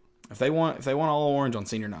them pick. If they want all orange on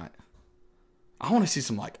senior night, I want to see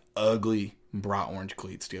some like ugly bright orange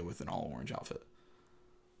cleats to go with an all orange outfit.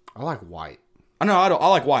 I like white. I know I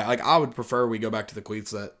like white. Like, I would prefer we go back to the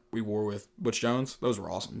cleats that we wore with Butch Jones. Those were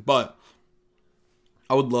awesome. But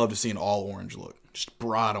I would love to see an all orange look, just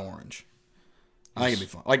bright orange. I think it'd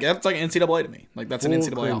be fun. Like, that's like NCAA to me. Like, that's an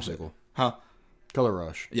NCAA outfit. Huh? Color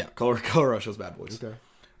Rush. Yeah, color rush those bad boys. Okay.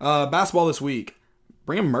 Basketball this week.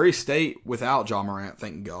 Bringing Murray State without John Morant,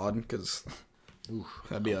 thank God, because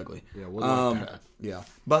that'd be ugly. Yeah, like that. Yeah,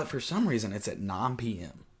 but for some reason it's at 9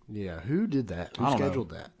 p.m. Yeah, who did that? Who scheduled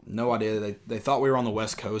that? No idea. They thought we were on the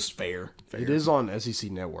West Coast. Fair. It is on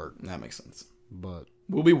SEC Network, That makes sense. but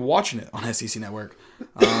We'll be watching it on SEC Network.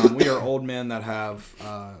 We are old men that have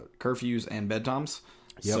curfews and bedtimes.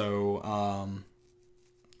 Yep. So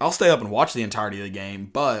I'll stay up and watch the entirety of the game,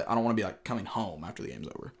 but I don't want to be like coming home after the game's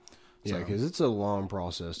over. yeah, because it's a long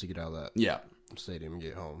process to get out of that Yeah. stadium and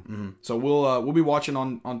get home. So we'll be watching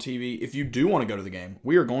on TV. If you do want to go to the game,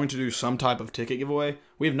 we are going to do some type of ticket giveaway.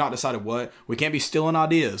 We have not decided what. We can't be stealing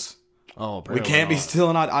ideas. Oh, We apparently can't be not.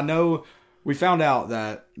 stealing. I know we found out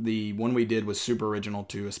that the one we did was super original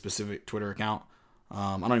to a specific Twitter account.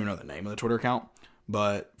 I don't even know the name of the Twitter account,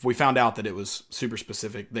 but we found out that it was super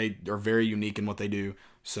specific. They are very unique in what they do,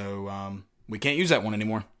 so we can't use that one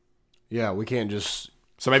anymore. Yeah, we can't just.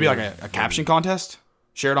 So maybe like a caption contest.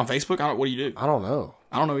 Share it on Facebook. What do you do? I don't know.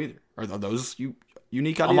 I don't know either. Are those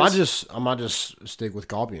unique I ideas? might just stick with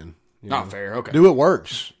copying. You Not know? fair. Okay. Do what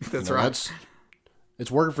works. That's right. It's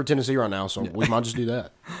working for Tennessee right now, so we might just do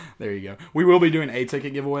that. There you go. We will be doing a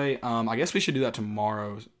ticket giveaway. I guess we should do that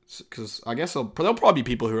tomorrow, because I guess there'll probably be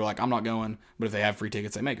people who are like, I'm not going, but if they have free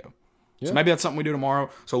tickets, they may go. Yeah. So maybe that's something we do tomorrow.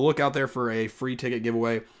 So look out there for a free ticket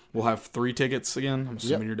giveaway. We'll have 3 tickets again. I'm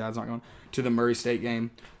assuming your dad's not going to the Murray State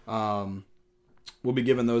game. We'll be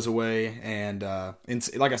giving those away, and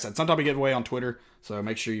like I said, some type of giveaway on Twitter. So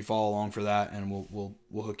make sure you follow along for that, and we'll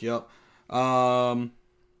hook you up.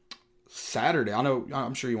 Saturday,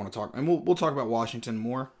 I'm sure you want to talk, and we'll talk about Washington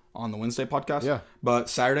more on the Wednesday podcast. Yeah. But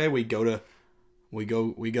Saturday we go to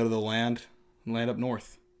the land up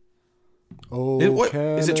north. Oh,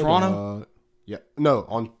 Is it Toronto? Yeah.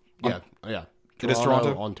 No, yeah. It is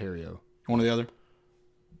Toronto? Ontario. One or the other.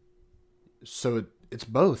 So it's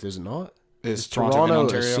both, is it not? Is Toronto in a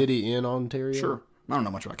Ontario? city in Ontario? Sure. I don't know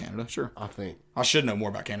much about Canada. Sure. I think. I should know more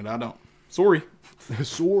about Canada. I don't. Sorry.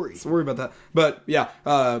 Sorry about that. But yeah,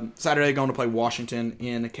 Saturday going to play Washington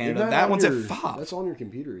in Canada. That one's at 5. That's on your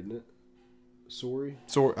computer, isn't it? Sorry.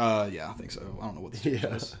 So yeah, I think so. I don't know what the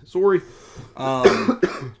Yeah. is. Sorry.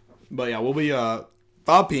 But yeah, we'll be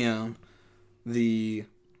 5 p.m. The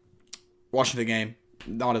Washington game,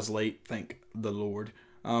 not as late, thank the Lord.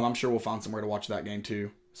 I'm sure we'll find somewhere to watch that game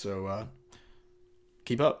too. So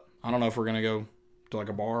keep up. I don't know if we're gonna go to like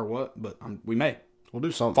a bar or what, but we may. We'll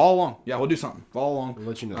do something. Follow along. Yeah, we'll do something. Follow along. We'll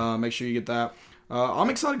let you know. Make sure you get that. I'm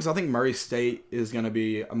excited because I think Murray State is going to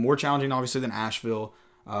be more challenging, obviously, than Asheville.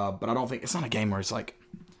 But I don't think it's not a game where it's like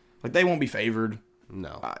they won't be favored.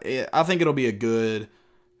 No. I think it'll be a good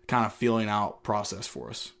kind of feeling out process for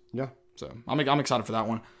us. Yeah. So I'm excited for that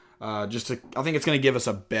one. I think it's going to give us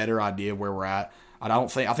a better idea of where we're at. I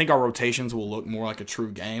think our rotations will look more like a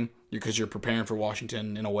true game because you're preparing for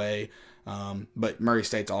Washington in a way. But Murray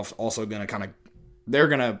State's also going to they're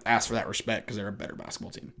going to ask for that respect because they're a better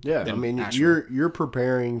basketball team. Yeah, I mean, you're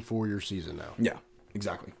preparing for your season now. Yeah,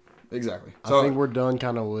 exactly. So I think we're done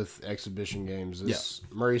kind of with exhibition games.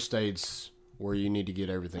 Murray State's where you need to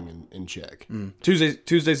get everything in check.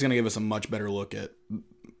 Tuesday's going to give us a much better look at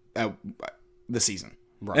the season.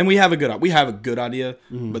 Right. And we have a good idea,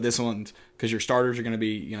 but this one, because your starters are going to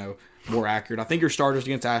be, more accurate. I think your starters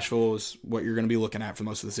against Asheville is what you're going to be looking at for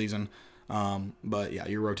most of the season. But yeah,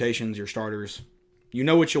 your rotations, your starters,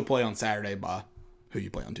 what you'll play on Saturday by who you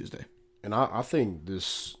play on Tuesday. And I think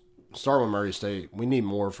this start with Murray State, we need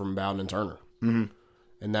more from Bowden and Turner. Mm-hmm.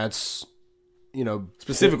 And that's,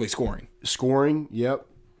 specifically scoring. Scoring, yep.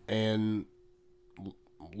 And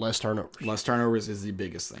less turnovers. Less turnovers is the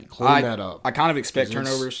biggest thing. Clean that up. I kind of expect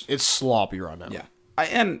turnovers. It's sloppy right now. Yeah.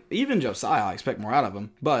 And even Josiah, I expect more out of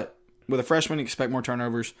him. But with a freshman, you expect more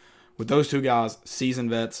turnovers. With those two guys, seasoned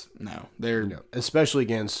vets, no. They're especially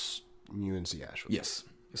against UNC Asheville. Yes,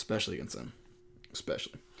 especially against them.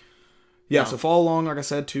 Especially. Yeah, so follow along, like I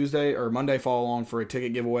said, Tuesday or Monday, follow along for a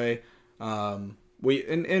ticket giveaway.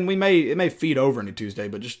 We may feed over into Tuesday,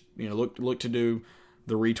 but just look to do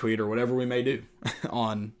the retweet or whatever we may do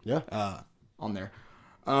on there.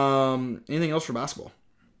 Anything else for basketball?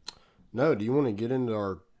 No. Do you want to get into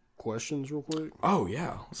our questions real quick? Oh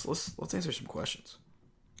yeah, let's answer some questions.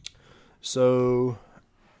 So,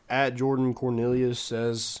 at Jordan Cornelius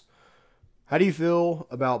says, how do you feel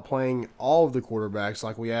about playing all of the quarterbacks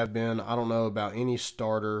like we have been? I don't know about any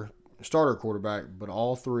starter quarterback, but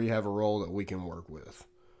all three have a role that we can work with.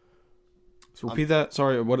 So repeat that.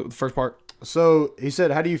 Sorry, what the first part? So he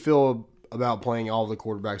said, how do you feel about playing all of the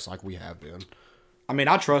quarterbacks like we have been? I mean,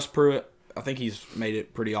 I trust Pruitt. I think he's made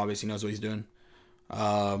it pretty obvious he knows what he's doing.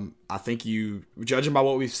 I think judging by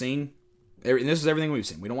what we've seen, and this is everything we've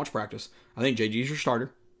seen. We don't watch practice. I think JG's your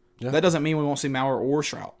starter. Yeah. That doesn't mean we won't see Maurer or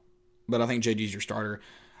Stroud, but I think JG's your starter.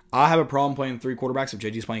 I have a problem playing three quarterbacks if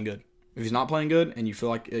JG's playing good. If he's not playing good and you feel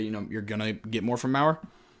like you're gonna get more from Maurer,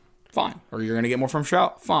 fine. Or you're gonna get more from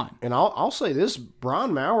Stroud, fine. And I'll say this: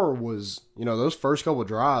 Brian Maurer was those first couple of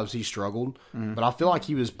drives he struggled, but I feel like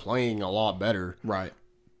he was playing a lot better. Right.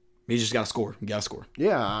 He just got to score. You got to score.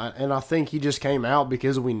 Yeah, and I think he just came out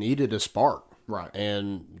because we needed a spark. Right.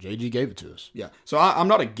 And JG gave it to us. Yeah. So I'm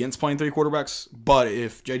not against playing three quarterbacks, but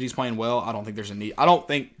if JG's playing well, I don't think there's a need.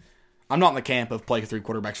 I'm not in the camp of play three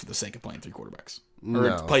quarterbacks for the sake of playing three quarterbacks.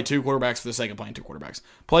 Or play two quarterbacks for the sake of playing two quarterbacks.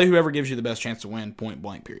 Play whoever gives you the best chance to win, point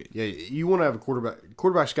blank, period. Yeah, you want to have a quarterback.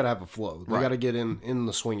 Quarterback's got to have a flow. They got to get in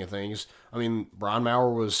the swing of things. I mean, Brian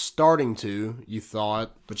Maurer was starting to, you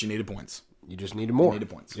thought. But you needed points. You just needed more. You needed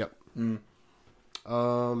points. Yep.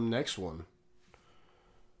 Next one.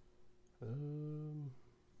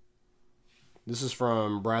 This is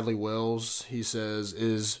from Bradley Wells. He says,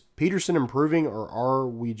 is Peterson improving or are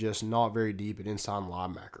we just not very deep at inside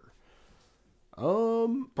linebacker?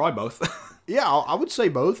 Probably both. Yeah, I would say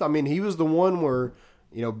both. I mean, he was the one where,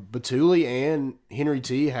 Batuli and Henry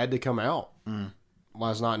T had to come out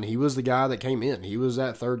last night, and he was the guy that came in. He was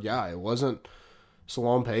that third guy. It wasn't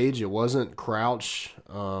Salon Page. It wasn't Crouch.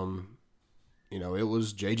 It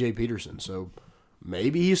was J.J. Peterson. So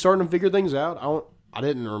maybe he's starting to figure things out. I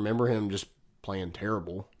didn't remember him just playing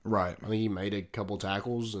terrible. Right. I think he made a couple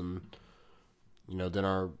tackles, and then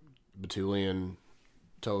our Batuli and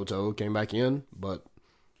Toto came back in. But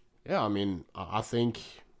yeah, I mean, I think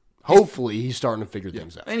hopefully he's starting to figure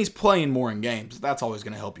things out. And he's playing more in games. That's always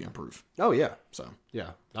going to help you improve. Oh yeah. So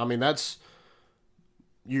yeah, I mean that's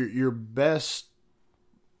your best.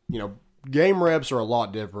 Game reps are a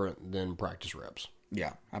lot different than practice reps.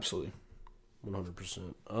 Yeah, absolutely.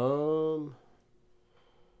 100%.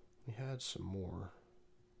 We had some more.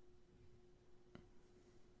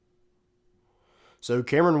 So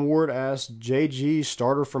Cameron Ward asked, JG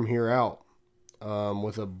starter from here out,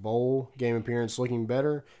 with a bowl game appearance looking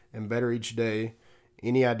better and better each day.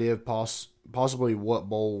 Any idea of possibly what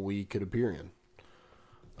bowl we could appear in?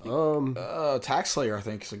 Tax Slayer, I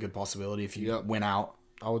think, is a good possibility if you went out.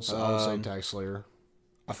 I would say Tax Slayer.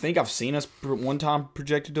 I think I've seen us one time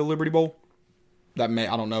projected to Liberty Bowl. I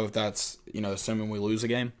don't know if that's assuming we lose a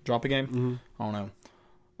game, drop a game. Mm-hmm. I don't know.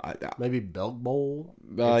 Maybe Belk Bowl.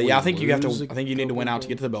 Yeah, I think you have to. I think you need to win out to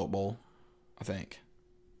get to the Belk Bowl. I think.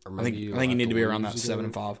 Or maybe I think you need to be around that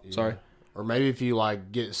 7-5. Yeah. Sorry. Or maybe if you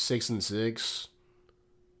get 6-6.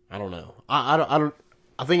 I don't know. I don't.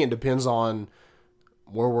 I think it depends on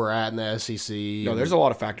where we're at in the SEC. No, there's a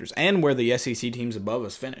lot of factors, and where the SEC teams above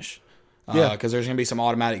us finish. Yeah, because there's going to be some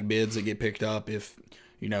automatic bids that get picked up if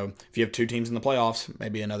you have two teams in the playoffs,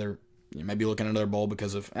 maybe looking at another bowl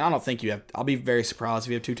because of. I don't think you have. I'll be very surprised if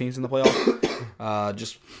you have two teams in the playoffs.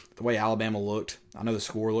 Just the way Alabama looked. I know the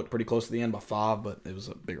score looked pretty close to the end by 5, but it was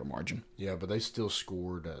a bigger margin. Yeah, but they still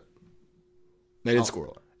scored at. They did score a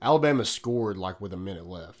lot. Alabama scored with a minute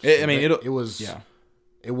left.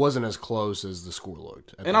 It wasn't as close as the score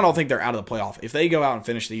looked. And I don't think they're out of the playoff. If they go out and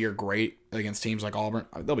finish the year great against teams like Auburn,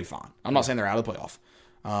 they'll be fine. I'm not saying they're out of the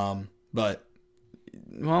playoff. But,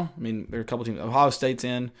 there are a couple teams. Ohio State's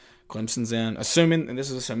in. Clemson's in.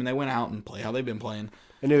 Assuming they went out and play how they've been playing.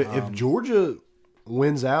 And if Georgia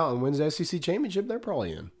wins out and wins the SEC championship, they're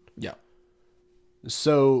probably in. Yeah.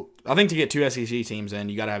 So I think to get two SEC teams in,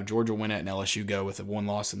 you got to have Georgia win it and LSU go with a one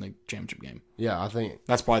loss in the championship game. Yeah, I think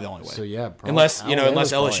that's probably the only way. So yeah, unless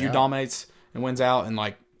LSU dominates and wins out, and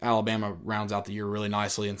Alabama rounds out the year really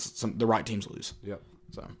nicely, and the right teams lose. Yep.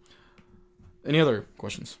 So, any other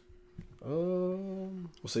questions? We'll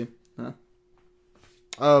see. Huh?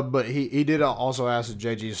 But he did also ask if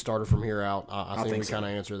JG is starter from here out. I think we kind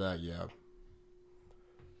of answered that, yeah.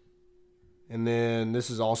 And then this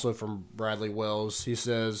is also from Bradley Wells. He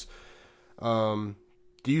says, do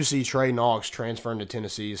you see Trey Knox transferring to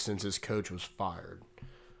Tennessee since his coach was fired?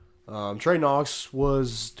 Trey Knox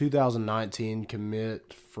was 2019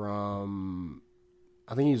 commit from,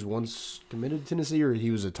 I think he's once committed to Tennessee or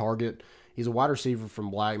he was a target. He's a wide receiver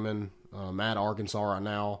from Blackman, at Arkansas right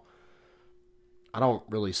now. I don't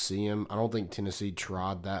really see him. I don't think Tennessee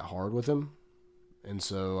tried that hard with him. And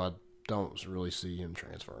so I don't really see him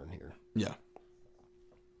transferring here. Yeah.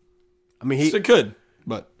 I mean, he could,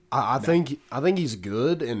 but I think he's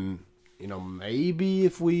good, and maybe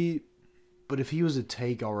if he was a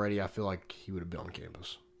take already, I feel like he would have been on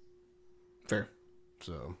campus. Fair.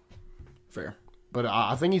 So fair. But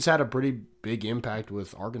I think he's had a pretty big impact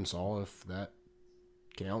with Arkansas, if that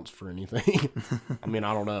counts for anything. I mean,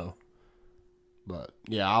 I don't know. But,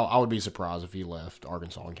 yeah, I would be surprised if he left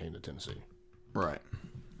Arkansas and came to Tennessee. Right.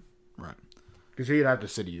 Because he'd have to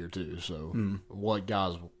sit a year, too. So, what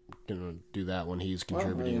guy's going to do that when he's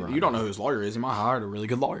contributing You don't know who his lawyer is. He might hire a really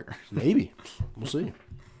good lawyer. Maybe. We'll see.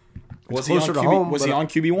 Was he on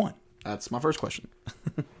QB1? That's my first question.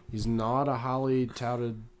 He's not a highly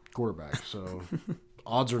touted quarterback, so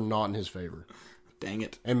odds are not in his favor. Dang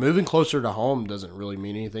it. And moving closer to home doesn't really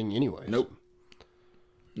mean anything anyway. Nope,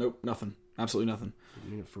 nothing. Absolutely nothing. I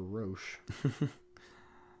mean it for Roche.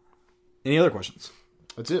 Any other questions?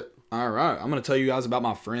 That's it. All right. I'm going to tell you guys about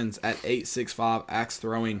my friends at 865 Axe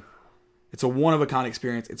Throwing. It's a one-of-a-kind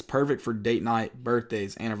experience. It's perfect for date night,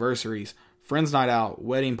 birthdays, anniversaries, friends night out,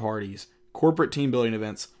 wedding parties, corporate team building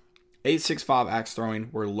events. 865 Axe Throwing,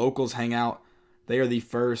 where locals hang out. They are the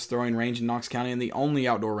first throwing range in Knox County and the only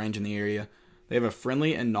outdoor range in the area. They have a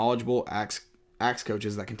friendly and knowledgeable axe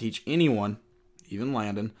coaches that can teach anyone, even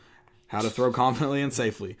Landon, how to throw confidently and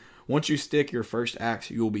safely. Once you stick your first axe,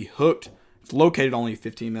 you will be hooked. It's located only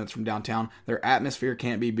 15 minutes from downtown. Their atmosphere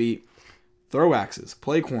can't be beat. Throw axes,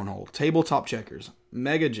 play cornhole, tabletop checkers,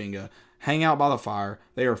 mega Jenga, hang out by the fire.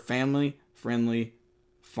 They are family friendly,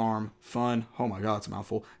 farm fun. Oh my God, it's a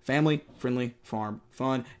mouthful. Family friendly, farm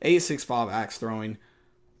fun. 865 Axe Throwing.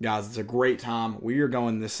 Guys, it's a great time. We are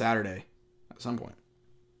going this Saturday at some point.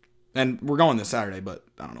 And we're going this Saturday, but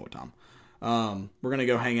I don't know what time. We're going to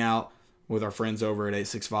go hang out with our friends over at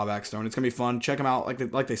 865 Axe Throwing. It's going to be fun. Check them out.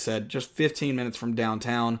 Like they said, just 15 minutes from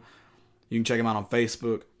downtown. You can check them out on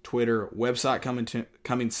Facebook, Twitter, website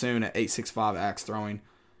coming soon at 865 Axe Throwing.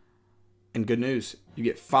 And good news, you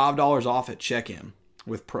get $5 off at check-in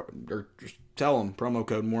with or just tell them promo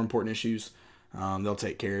code More Important Issues. They'll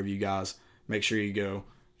take care of you guys. Make sure you go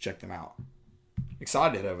check them out.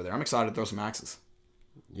 Excited over there. I'm excited to throw some axes.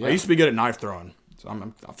 Yeah. I used to be good at knife throwing, so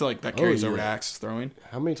I feel like that carries over to axe throwing.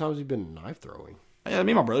 How many times have you been knife throwing? Yeah,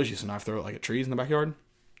 me and my brothers used to knife throw at trees in the backyard.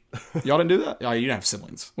 Y'all didn't do that? Yeah, you didn't have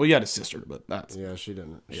siblings. Well, you had a sister, but that's... Yeah, she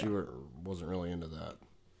didn't. Yeah. She wasn't really into that.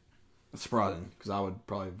 That's surprising, because I would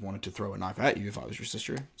probably wanted to throw a knife at you if I was your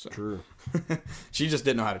sister. So. True. She just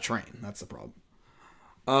didn't know how to train. That's the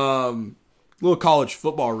problem. Little college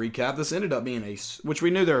football recap. This ended up being which we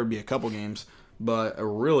knew there would be a couple games, but a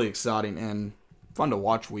really exciting and fun to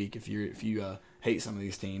watch week if you hate some of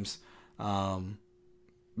these teams.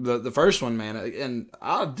 The first one, man, and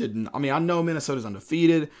I know Minnesota's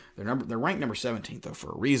undefeated. They're ranked number 17th though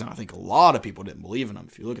for a reason. I think a lot of people didn't believe in them.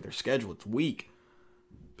 If you look at their schedule, it's weak.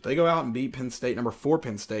 But they go out and beat Penn State, number 4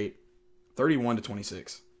 Penn State,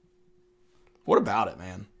 31-26. What about it,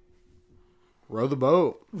 man? Row the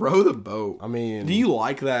boat. Row the boat. I mean, do you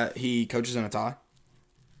like that he coaches in a tie?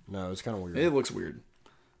 No, it's kind of weird. It looks weird.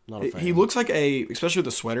 Not a fan. He looks like especially with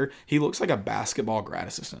the sweater, he looks like a basketball grad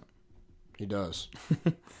assistant. He does.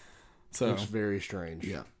 So looks very strange.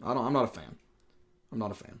 Yeah, I'm not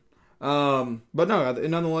a fan. But no,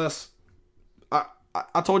 nonetheless,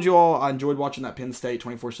 I told you all I enjoyed watching that Penn State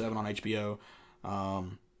 24/7 on HBO.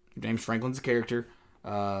 James Franklin's a character,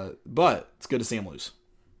 but it's good to see him lose.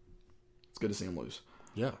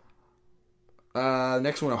 Yeah.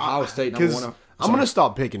 Next one, Ohio State number 1. I'm going to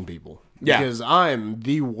stop picking people. Yeah. Because I am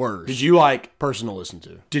the worst. Did you person to listen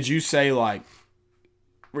to? Did you say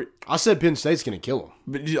I said Penn State's going to kill them.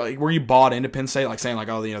 But were you bought into Penn State, saying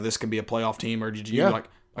this could be a playoff team, or did you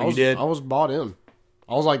you did? I was bought in.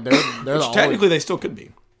 I was like, they're technically they still could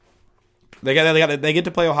be. They get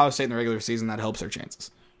to play Ohio State in the regular season. That helps their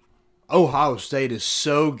chances. Ohio State is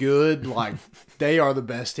so good. They are the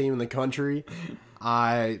best team in the country.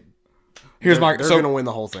 They're going to win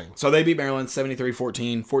the whole thing. So they beat Maryland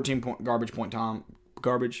 73-14, 14 point garbage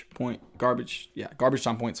garbage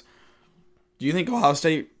time points. Do you think Ohio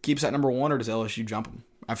State keeps that number 1, or does LSU jump them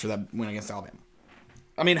after that win against Alabama?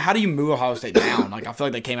 I mean, how do you move Ohio State down? Like, I feel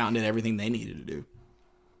like they came out and did everything they needed to do.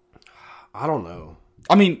 I don't know.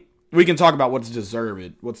 I mean, we can talk about what's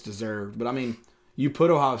deserved, but I mean, you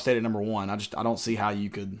put Ohio State at number 1. I don't see how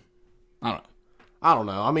you could. I don't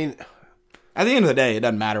know. I mean, at the end of the day, it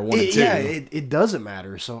doesn't matter 1 and 2. Yeah, it doesn't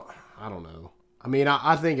matter. So I don't know. I mean,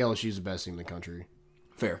 I think LSU's the best team in the country.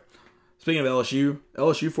 Fair. Speaking of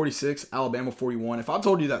LSU 46, Alabama 41. If I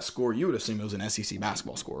told you that score, you would assume it was an SEC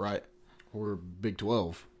basketball score, right? Or Big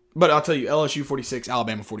 12. But I'll tell you, LSU 46,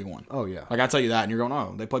 Alabama 41. Oh, yeah. Like, I tell you that, and you're going,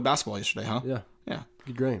 oh, they played basketball yesterday, huh? Yeah. Yeah.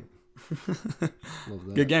 Good game. Love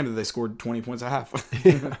that. Good game that they scored 20 points a half.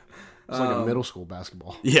 Yeah. It's like a middle school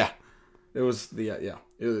basketball. Yeah. It was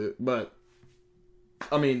but,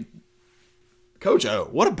 I mean, Coach O,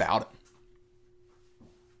 what about it?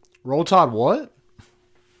 Roll Tide what?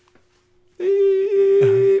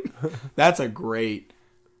 That's a great.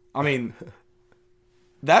 I mean,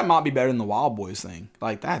 that might be better than the Wild Boys thing.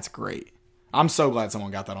 Like, that's great. I'm so glad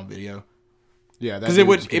someone got that on video. Yeah, because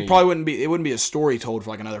it probably wouldn't be a story told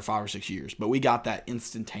for like another 5 or 6 years. But we got that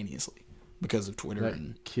instantaneously because of Twitter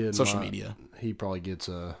and social media. He probably gets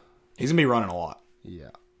a. He's gonna be running a lot. Yeah,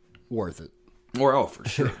 worth it. Or for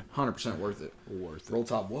sure, 100% worth it. Worth it. Roll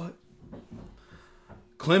Top what?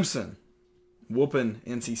 Clemson whooping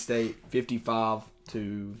NC State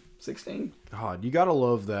 55-16. God, you gotta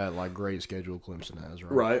love that like great schedule Clemson has,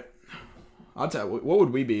 right? Right. I'll tell you, what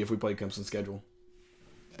would we be if we played Clemson's schedule?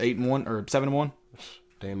 8-1 or 7-1?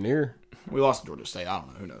 Damn near. We lost to Georgia State. I don't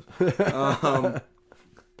know. Who knows?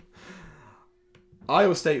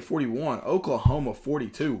 Iowa State 41, Oklahoma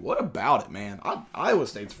 42. What about it, man? Iowa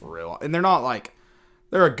State's for real. And they're not like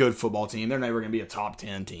they're a good football team. They're never going to be a top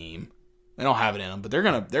 10 team. They don't have it in them, but they're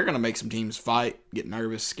gonna make some teams fight, get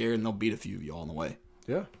nervous, scared, and they'll beat a few of y'all on the way.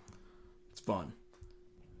 Yeah. It's fun.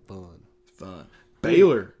 Fun.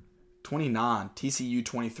 Baylor 29, TCU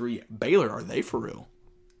 23. Baylor, are they for real?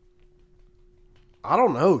 I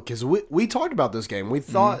don't know, because we talked about this game. We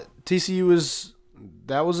thought TCU was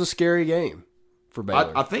a scary game for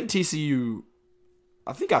Baylor. I think TCU.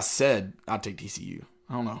 I think I said I'd take TCU.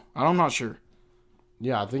 I don't know. I'm not sure.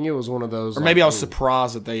 Yeah, I think it was one of those. Or maybe I was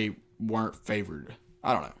surprised that they weren't favored.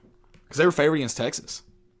 I don't know. Because they were favored against Texas.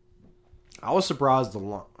 I was surprised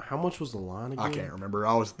how much was the line again? I can't remember.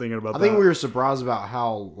 I was thinking about that. I think we were surprised about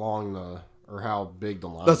how big the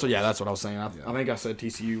line was. That's what I was saying. I think I said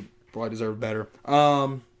TCU probably deserved better.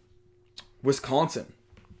 Wisconsin.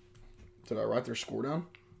 Did I write their score down?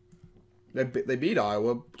 They beat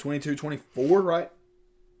Iowa 22-24, right?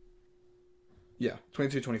 Yeah,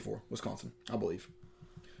 22-24, Wisconsin, I believe.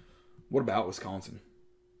 What about Wisconsin?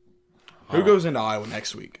 Who goes into Iowa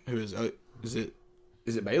next week? Who is it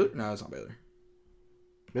Baylor? No, it's not Baylor.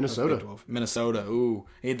 Minnesota. Minnesota. Ooh,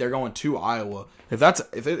 they're going to Iowa. If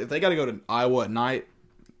they got to go to Iowa at night,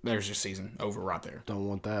 there's your season over right there. Don't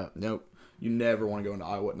want that. Nope. You never want to go into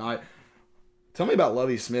Iowa at night. Tell me about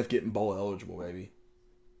Lovie Smith getting bowl eligible, baby.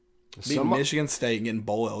 Beat Michigan State and getting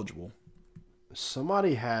bowl eligible.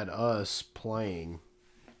 Somebody had us playing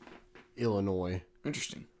Illinois.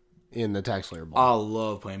 Interesting. In the Tax Slayer Bowl. I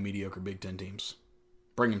love playing mediocre Big Ten teams.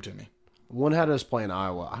 Bring them to me. One had us playing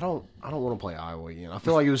Iowa. I don't want to play Iowa again. I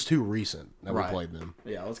feel like it was too recent that we played them.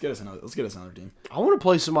 Yeah, let's get us another team. I want to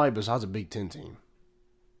play somebody besides a Big Ten team.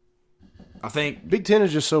 I think Big Ten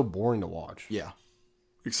is just so boring to watch. Yeah.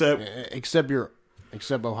 Except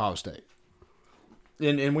Ohio State.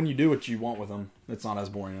 And when you do what you want with them, it's not as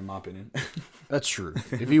boring in my opinion. That's true.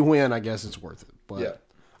 If you win, I guess it's worth it. But yeah.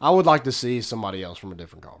 I would like to see somebody else from a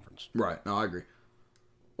different conference. Right. No, I agree.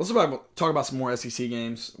 Let's talk about some more SEC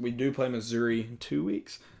games. We do play Missouri in 2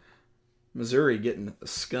 weeks. Missouri getting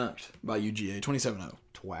skunked by UGA, 27-0.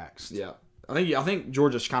 Twaxed. Yeah. I think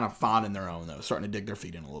Georgia's kind of finding their own, though, starting to dig their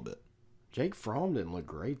feet in a little bit. Jake Fromm didn't look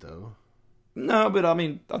great, though. No, but I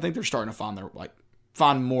mean, I think they're starting to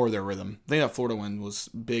find more of their rhythm. I think that Florida win was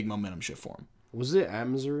big momentum shift for them. Was it at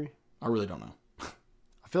Missouri? I really don't know.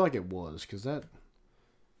 I feel like it was, because that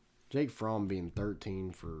Jake Fromm being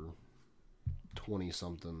 13 for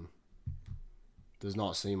 20-something does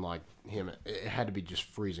not seem like him. It had to be just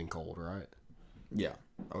freezing cold, right? Yeah.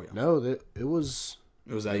 Oh, yeah. No, it was...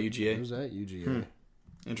 It was at UGA? It was at UGA.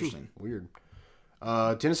 Interesting. Weird.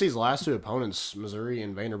 Tennessee's last two opponents, Missouri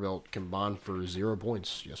and Vanderbilt, combined for 0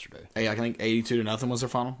 points yesterday. Hey, I think 82-0 was their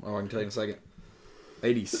final. Oh, I can tell you in a second.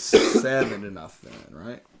 87-0,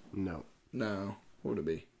 right? No. What would it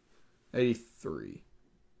be? 83.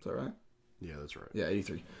 Is that right? Yeah, that's right. Yeah,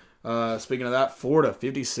 83. Speaking of that, Florida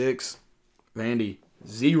 56, Vandy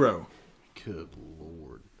 0. Good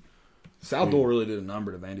Lord. Saldor really did a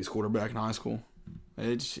number to Vandy's quarterback in high school.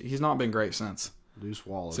 He's not been great since. Deuce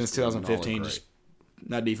Wallace. Since did not look 2015, great. just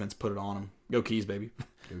that defense put it on him. Go Keys, baby.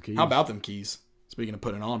 Go Keys. How about them Keys? Speaking of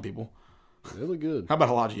putting it on people. They look good. How about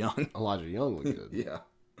Elijah Young? Elijah Young looked good. Yeah.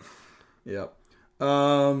 Yep.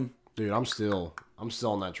 Dude, I'm still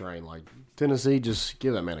on that train. Like, Tennessee, just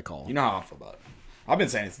give that man a call. You know how I feel about it. I've been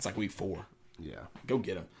saying it since like week 4. Yeah. Go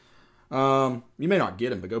get him. You may not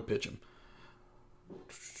get him, but go pitch him.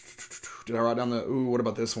 Did I write down what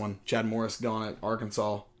about this one? Chad Morris gone at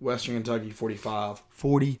Arkansas. Western Kentucky, 45.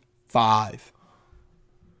 45.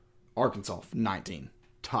 Arkansas, 19.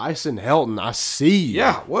 Tyson Helton, I see you.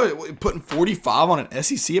 Yeah, what putting 45 on an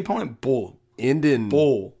SEC opponent? Bull. Ending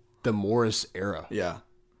Bull. the Morris era Yeah.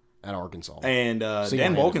 at Arkansas. And Dan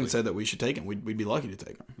Single-handedly. Wolken said that we should take him. We'd be lucky to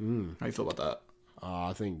take him. How you feel about that?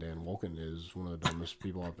 I think Dan Wolken is one of the dumbest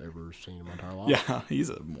people I've ever seen in my entire life. Yeah,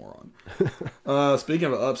 he's a moron.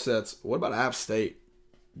 Speaking of upsets, what about App State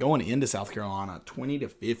going into South Carolina,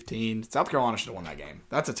 20-15? South Carolina should have won that game.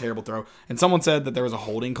 That's a terrible throw. And someone said that there was a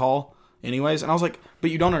holding call, anyways. And I was like,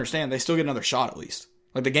 but you don't understand. They still get another shot at least.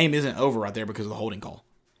 Like the game isn't over right there because of the holding call.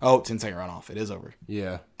 Oh, 10-second runoff. It is over.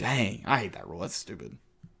 Yeah. Dang, I hate that rule. That's stupid.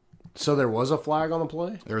 So there was a flag on the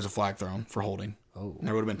play? There was a flag thrown for holding. Oh. And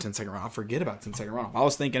there would have been 10-second runoff. Forget about 10-second runoff. I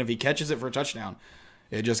was thinking if he catches it for a touchdown,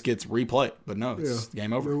 it just gets replayed. But no, it's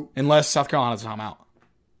game over. Nope. Unless South Carolina has a timeout,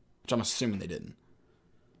 which I'm assuming they didn't.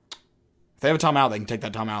 If they have a timeout, they can take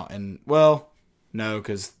that timeout. And, well, no,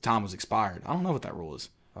 because time was expired. I don't know what that rule is.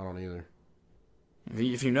 I don't either.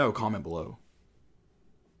 If you know, comment below.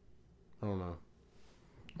 I don't know.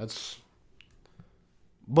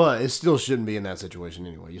 But it still shouldn't be in that situation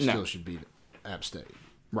anyway. You still should beat App State.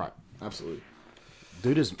 Right. Absolutely.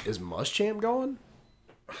 Dude, is Muschamp going?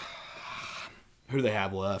 Who do they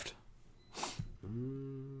have left?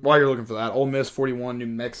 While you're looking for that, Ole Miss 41, New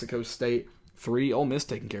Mexico State 3. Ole Miss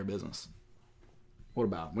taking care of business. What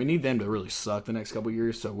about them? We need them to really suck the next couple of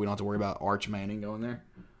years so we don't have to worry about Arch Manning going there.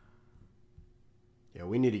 Yeah,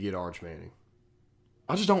 we need to get Arch Manning.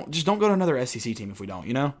 I just don't go to another SEC team if we don't,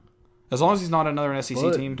 you know? As long as he's not another SEC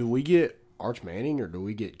But team. do we get Arch Manning or do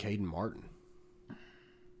we get Caden Martin?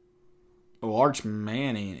 Well, Arch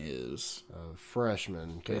Manning is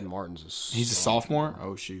Freshman. Caden Martin's a he's a sophomore?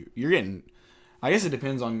 Oh shoot. You're getting I guess it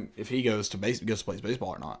depends on if he goes to play baseball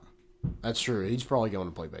or not. That's true. He's probably going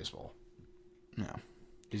to play baseball. Yeah.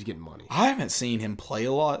 He's getting money. I haven't seen him play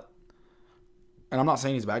a lot. And I'm not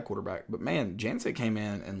saying he's a bad quarterback, but man, Jansick came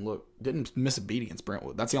in and didn't miss a beat against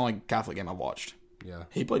Brentwood. That's the only Catholic game I've watched. Yeah.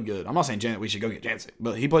 He played good. I'm not saying we should go get Jansick,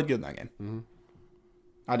 but he played good in that game. Mm-hmm.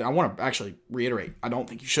 I want to actually reiterate, I don't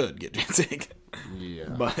think you should get Jansick. Yeah.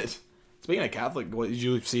 But speaking of Catholic, did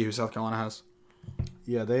you see who South Carolina has?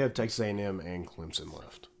 Yeah, they have Texas A&M and Clemson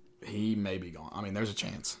left. He may be gone. I mean, there's a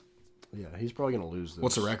chance. Yeah, he's probably going to lose this.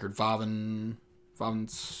 What's the record? 5-6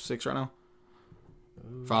 right now?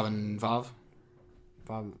 5-5?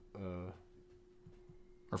 5,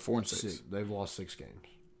 Or 4-6? 6. They've lost 6 games.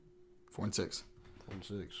 4-6.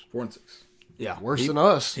 4-6. 4-6. Yeah, Worse than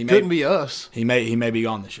us. He Couldn't be us. He may be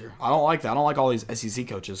gone this year. I don't like that. I don't like all these SEC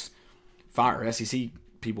coaches SEC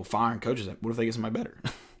people firing coaches. What if they get somebody better?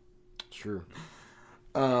 It's true.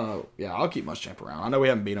 Yeah, I'll keep Muschamp around. I know we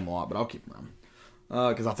haven't beat him a lot, but I'll keep him around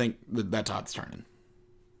because I think that tide's turning.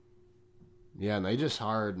 Yeah, and they just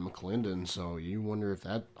hired McClendon, so you wonder if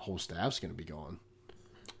that whole staff's going to be gone.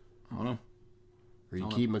 I don't know. Or you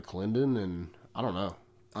keep McClendon, and I don't know.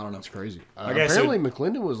 I don't know. It's crazy. I guess apparently,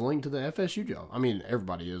 McClendon was linked to the FSU job. I mean,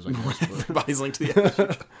 everybody is, I guess. But. Everybody's linked to the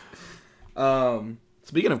FSU.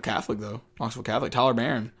 Speaking of Catholic, though, Knoxville Catholic, Tyler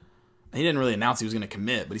Barron, he didn't really announce he was going to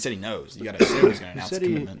commit, but he said he knows. You got to assume he's going to announce the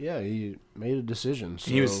commitment. He made a decision. So.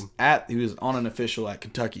 He was on an official at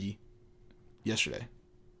Kentucky yesterday.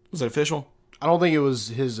 Was it official? I don't think it was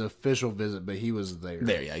his official visit, but he was there.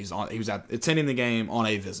 There, yeah, he was attending the game on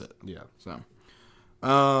a visit. Yeah. So,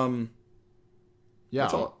 yeah.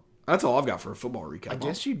 That's all I've got for a football recap. I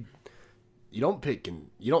guess you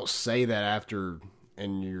don't say that after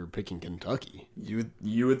and you're picking Kentucky. You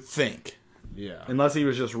would think, Yeah. unless he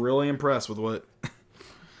was just really impressed with what.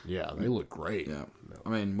 Yeah, they look great. Yeah, I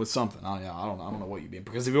mean with something. I don't know what you'd be,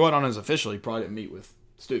 because if he wasn't on his official, he probably didn't meet with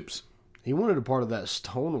Stoops. He wanted a part of that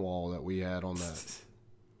stone wall that we had on that.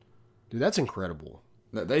 Dude, that's incredible.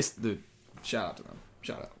 Dude, shout out to them.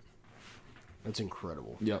 Shout out. That's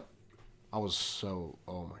incredible. Yep. I was so,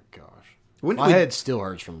 oh my gosh. When My head still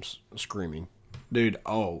hurts from screaming. Dude,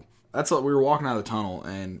 that's what we were walking out of the tunnel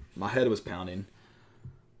and my head was pounding.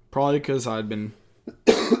 Probably because I'd been,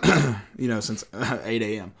 since 8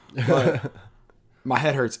 a.m. But my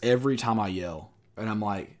head hurts every time I yell. And I'm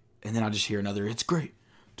like, And then I just hear another, it's great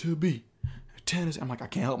to be Tennessee. I'm like, I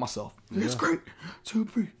can't help myself. It's great to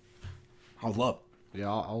be. I love it. Yeah,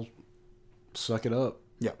 I'll suck it up.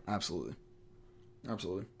 Yeah, absolutely.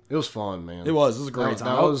 Absolutely. It was fun, man. It was. It was a great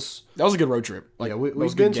time. That was a good road trip. yeah.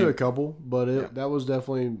 We've been to a couple, but that was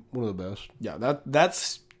definitely one of the best. Yeah,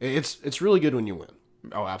 that's It's really good when you win.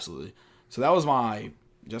 oh, absolutely. So that was my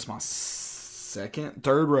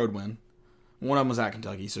third road win. One of them was at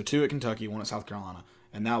Kentucky. So 2 at Kentucky, 1 at South Carolina,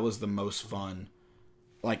 and that was the most fun.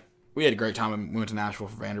 Like, we had a great time when we went to Nashville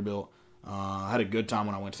for Vanderbilt. I had a good time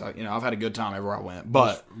when I went to, I've had a good time everywhere I went.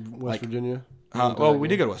 But West Virginia. well, we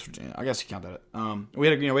did go to West Virginia. I guess you count that. We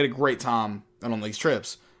had a great time on these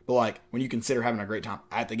trips. But like when you consider having a great time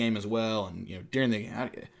at the game as well, and during the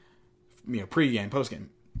game, pre-game, post-game,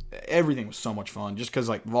 everything was so much fun. Just because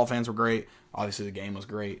like Vol fans were great. Obviously the game was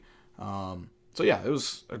great. So yeah, it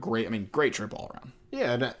was a great trip all around.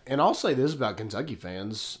 Yeah, and I'll say this about Kentucky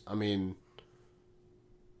fans. I mean,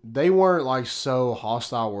 they weren't like so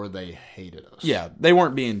hostile where they hated us. Yeah, they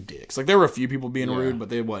weren't being dicks. Like there were a few people being rude, but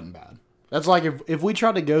they wasn't bad. That's like if we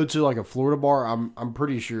tried to go to like a Florida bar, I'm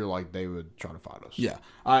pretty sure like they would try to fight us. Yeah,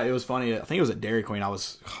 it was funny. I think it was at Dairy Queen.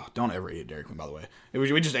 Don't ever eat at Dairy Queen, by the way.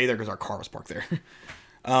 We just ate there because our car was parked there.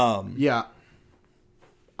 Yeah,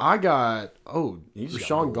 I got just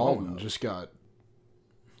got Rashawn blown Galton up. just got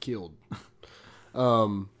killed.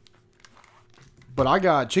 But I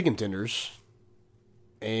got chicken tenders,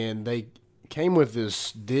 and they came with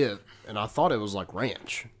this dip, and I thought it was like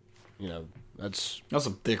ranch. That's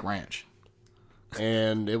some thick ranch.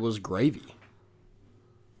 And it was gravy.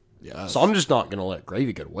 Yeah. So I'm just not gonna let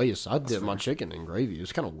gravy go to waste. I dipped my chicken in gravy.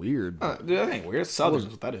 It's kind of weird. Dude, that ain't weird. It's Southern is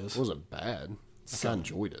what that is. It wasn't bad. I kind of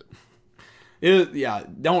enjoyed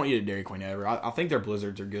it. Don't eat at Dairy Queen ever. I think their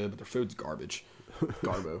blizzards are good, but their food's garbage.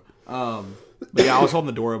 Garbo. But yeah, I was holding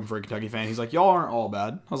the door open for a Kentucky fan. He's like, y'all aren't all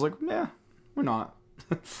bad. I was like, yeah, we're not.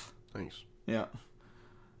 Thanks. Yeah.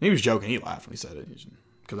 He was joking. He laughed when he said it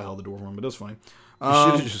because I held the door for him, but it was funny.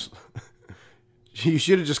 You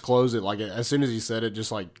should have just closed it. Like as soon as he said it,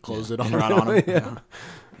 just like close it on right on him. Yeah.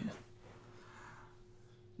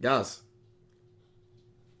 Guys,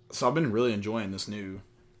 so I've been really enjoying this new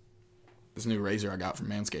razor I got from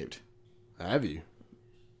Manscaped. Have you?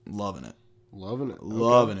 Loving it. Loving it.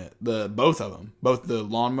 Loving it. Both of them, both the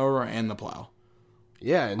lawnmower and the plow.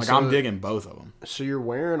 Yeah, and I'm digging both of them. So you're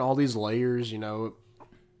wearing all these layers. You're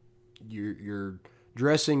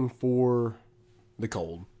dressing for the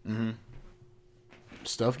cold. Mm-hmm.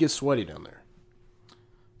 Stuff gets sweaty down there.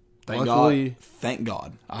 Thank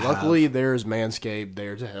God. Luckily, there's Manscaped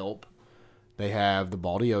there to help. They have the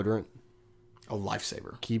ball deodorant. A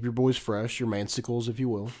lifesaver. Keep your boys fresh, your mansticles, if you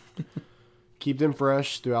will. Keep them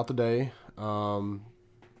fresh throughout the day.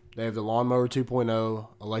 They have the Lawnmower 2.0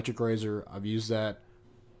 electric razor. I've used that.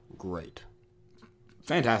 Great.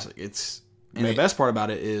 Fantastic. The best part about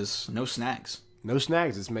it is no snags. No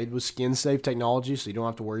snags. It's made with skin-safe technology, so you don't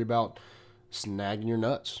have to worry about snagging your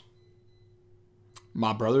nuts.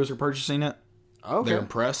 My brothers are purchasing it. Okay. They're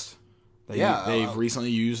impressed. They've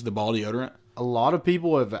recently used the ball deodorant. A lot of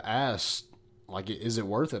people have asked, like, is it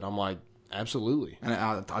worth it? I'm like, absolutely. And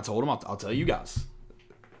I told them, I'll tell you guys.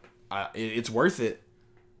 It's worth it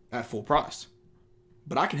at full price.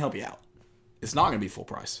 But I can help you out. It's not going to be full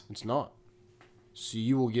price. It's not. So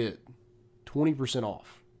you will get 20%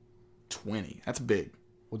 off. 20. That's big.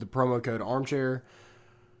 With the promo code Armchair.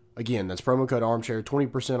 Again, that's promo code Armchair,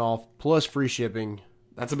 20% off, plus free shipping.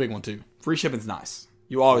 That's a big one, too. Free shipping's nice.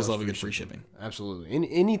 You always love a good free shipping. Absolutely.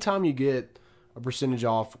 Anytime you get a percentage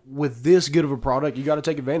off with this good of a product, you got to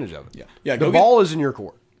take advantage of it. Yeah. The ball is in your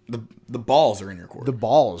court. The balls are in your court. The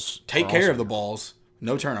balls. Take care of the balls.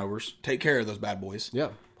 No turnovers. Take care of those bad boys. Yeah.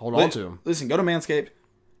 Hold on to them. Listen, go to Manscaped.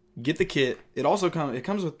 Get the kit. It also comes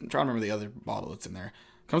with, I'm trying to remember the other bottle that's in there.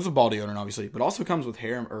 It comes with ball deodorant, obviously, but also comes with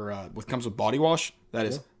comes with body wash. That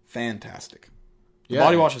is fantastic. The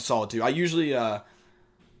body wash is solid too. I usually, I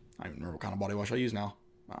don't even remember what kind of body wash I use now.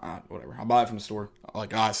 Whatever. I buy it from the store.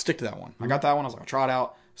 I stick to that one. I got that one. I was like, I'll try it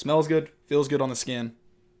out. Smells good. Feels good on the skin.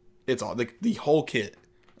 It's all the whole kit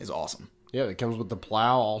is awesome. Yeah, it comes with the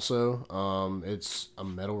plow also. It's a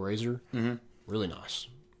metal razor. Mm-hmm. Really nice.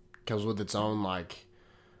 Comes with its own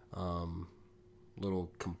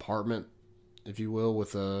little compartment, if you will,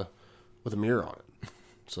 with a mirror on it.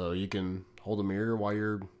 So you can hold a mirror while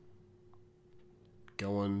you're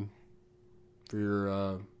going for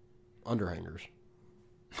your underhangers.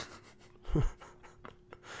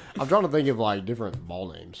 I'm trying to think of different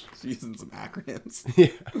ball names. Using some acronyms.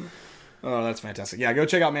 Yeah. Oh, that's fantastic. Yeah, go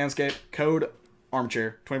check out Manscaped. Code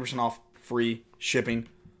Armchair. 20% off. Free shipping.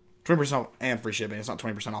 20% off and free shipping. It's not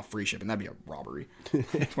 20% off free shipping. That'd be a robbery.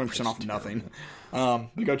 20% off nothing.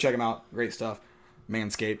 But go check them out. Great stuff.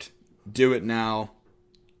 Manscaped. Do it now.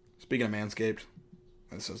 Speaking of Manscaped,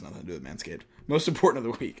 this has nothing to do with Manscaped. Most important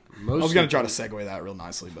of the week. I was going to try to segue that real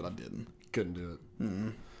nicely, but I didn't. Couldn't do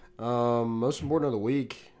it. Most important of the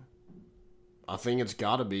week, I think it's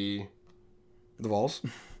got to be The Vols?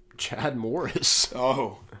 Chad Morris.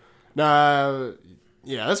 Oh. Nah,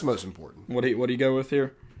 yeah, that's most important. What do you go with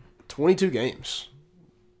here? 22 games.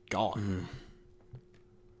 Gone.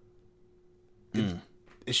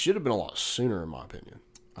 It should have been a lot sooner, in my opinion.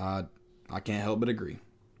 I can't help but agree.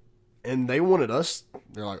 And they wanted us.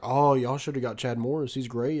 They're like, oh, y'all should have got Chad Morris. He's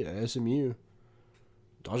great at SMU.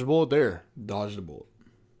 Dodge a bullet there. Dodged a bullet.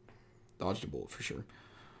 Dodged a bullet for sure.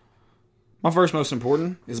 My first most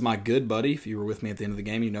important is my good buddy. If you were with me at the end of the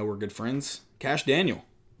game, you know we're good friends. Cash Daniel.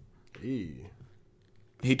 Hey.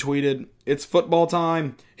 He tweeted, "It's football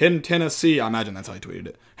time in Tennessee." I imagine that's how he tweeted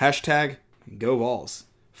it. Hashtag Go Vols.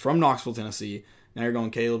 From Knoxville, Tennessee. Now you're going,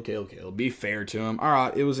 Caleb. Be fair to him. All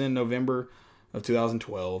right, it was in November of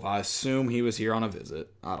 2012. I assume he was here on a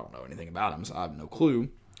visit. I don't know anything about him, so I have no clue.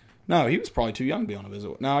 No, he was probably too young to be on a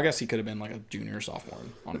visit. No, I guess he could have been like a junior or sophomore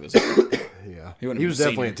on a visit. Yeah. He He was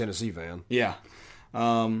definitely a Tennessee fan. Yeah.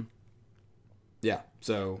 Yeah,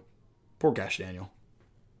 so poor Cash Daniel.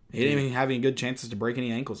 He didn't even have any good chances to break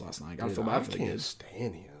any ankles last night. Gotta feel bad for the I can't kid.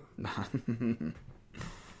 stand him.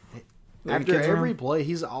 The After kids every around. play,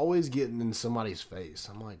 he's always getting in somebody's face.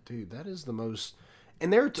 I'm like, dude, that is the most...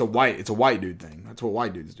 And they're... It's a white dude thing. That's what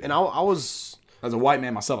white dudes do. And I was As a white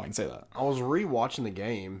man myself, I can say that. rewatching the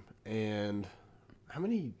game, and how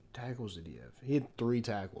many tackles did he have? He had 3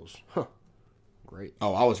 tackles. Huh. Great.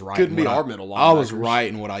 Oh, I was right. Couldn't in be what our middle I was linebackers. right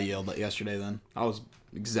in what I yelled at yesterday then. I was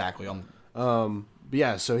exactly on. But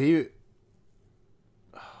yeah, so he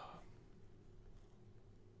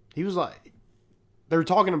was like, they were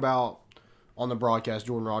talking about on the broadcast,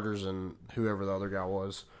 Jordan Rogers and whoever the other guy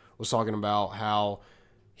was talking about how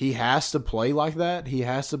he has to play like that. He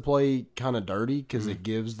has to play kind of dirty because it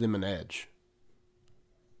gives them an edge.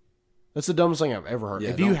 That's the dumbest thing I've ever heard. Yeah,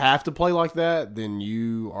 if you don't- have to play like that, then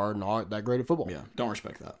you are not that great at football. Yeah, don't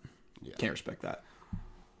respect that. Yeah. Can't respect that.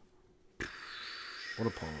 What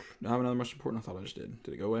a punk. Do I have another most important? I thought I just did.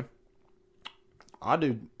 Did it go away? I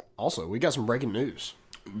do. Also, we got some breaking news.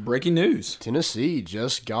 Breaking news. Tennessee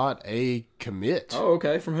just got a commit. Oh,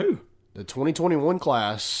 okay. From who? The 2021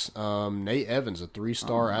 class, Nate Evans, a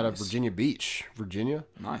 3-star out of nice. Virginia Beach, Virginia.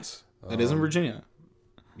 Nice. That is in Virginia.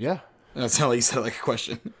 Yeah, That's how you said like a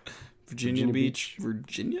question. Virginia Virginia Beach,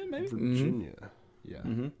 Virginia, maybe. Virginia. Yeah.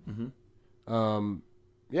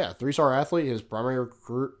 Yeah, 3-star athlete. His primary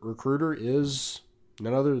recruiter is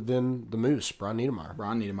none other than the Moose, Brian Niedermeyer.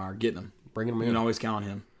 Brian Niedermeyer, getting him. Bringing him You in. can always count on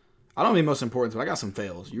him. I don't mean most important, but I got some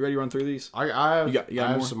fails. You ready to run through these? I have, You got I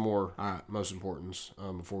have more? some more All right. most importance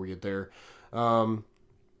before we get there. So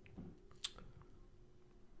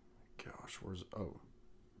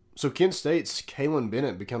Kent State's Kalen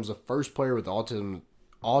Bennett becomes the first player with autism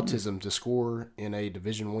to score in a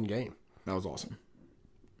Division I game. That was awesome.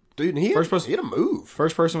 Dude, he First had, person- he had a move.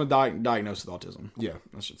 First person with diagnosed with autism. Yeah,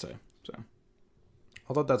 I should say. So,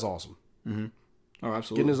 I thought that's awesome. oh,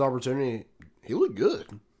 absolutely. Getting his opportunity, he looked good.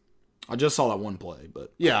 I just saw that one play,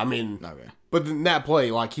 but Yeah, I mean, okay. but in that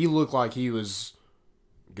play, like he looked like he was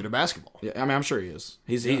good at basketball. Yeah, I mean, I'm sure he is.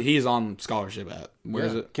 He is on scholarship at where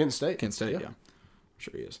is it? Kent State. Kent State. Yeah. I'm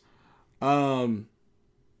sure he is.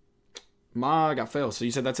 I got failed. So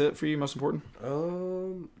you said that's it for you, most important?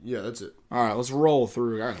 Yeah, that's it. All right, let's roll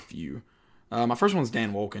through. I got a few. My first one's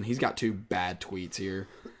Dan Wolken. He's got 2 bad tweets here.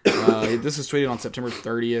 This is tweeted on September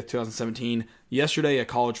 30th, 2017. Yesterday, a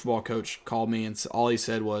college football coach called me, and all he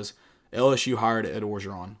said was, LSU hired Ed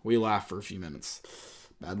Orgeron. We laughed for a few minutes.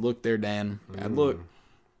 Bad look there, Dan. Bad look.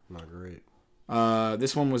 Not great.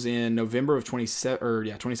 This one was in November of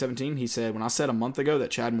 2017. He said, when I said a month ago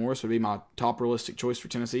that Chad Morris would be my top realistic choice for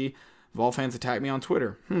Tennessee, Vol fans attacked me on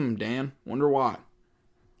Twitter. Dan, wonder why.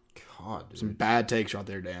 God, dude. Some bad takes right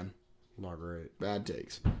there, Dan. Not great. Bad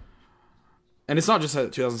takes. And it's not just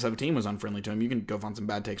that 2017 was unfriendly to him. You can go find some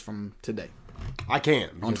bad takes from today. I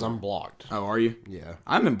can't because I'm blocked. Oh, are you? Yeah.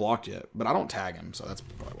 I haven't been blocked yet, but I don't tag him, so that's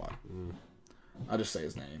probably why. I just say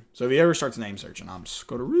his name. So if he ever starts name searching, I'm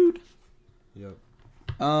scooterooed. Yep.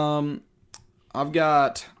 I've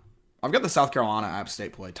got the South Carolina App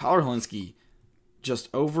State play. Tyler Helinski just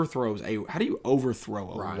overthrows a. How do you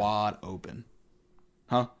overthrow a wide open?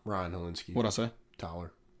 Huh? Ryan Helinski. What'd I say?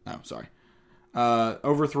 Tyler. No, sorry.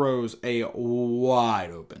 Overthrows a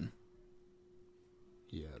wide open.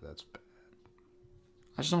 Yeah, that's bad.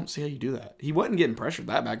 I just don't see how you do that. He wasn't getting pressured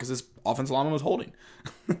that bad because his offensive lineman was holding.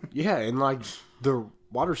 Yeah, and like the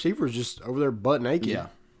wide receiver's just over there butt naked. Yeah.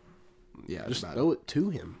 Yeah, just throw it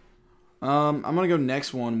to him. I'm going to go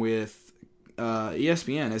next one with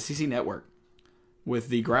ESPN, SEC Network, with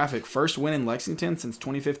the graphic first win in Lexington since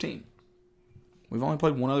 2015. We've only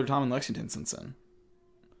played one other time in Lexington since then.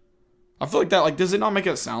 I feel like that, like, does it not make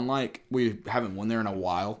it sound like we haven't won there in a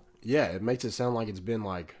while? Yeah, it makes it sound like it's been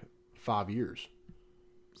like 5 years.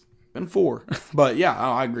 Been 4. But yeah,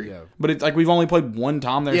 I agree. Yeah. But it's like we've only played one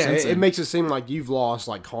time there since then. It makes it seem like you've lost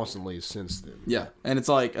like constantly since then. Yeah, and it's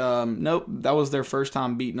like, nope, that was their first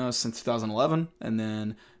time beating us since 2011, and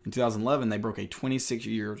then in 2011 they broke a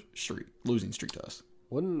 26-year losing streak to us.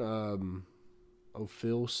 Wasn't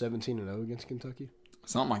Phil 17-0 against Kentucky?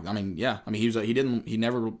 Something like that. I mean, yeah. I mean, he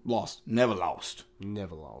never lost Never lost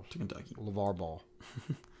to Kentucky. LeVar Ball.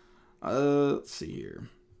 Let's see here.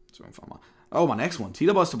 So I'm find my next one,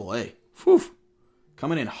 TWA. Whew,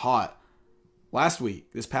 coming in hot.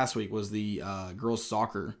 This past week was the girls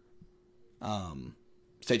soccer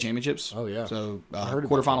state championships. Oh yeah. So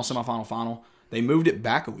quarterfinal, semifinal, final. They moved it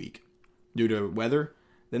back a week due to weather.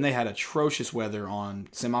 Then they had atrocious weather on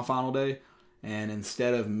semifinal day, and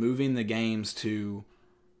instead of moving the games to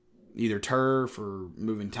either turf or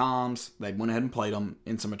moving times, they went ahead and played them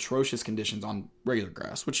in some atrocious conditions on regular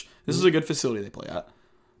grass, which this is a good facility they play at.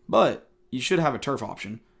 But you should have a turf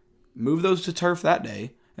option. Move those to turf that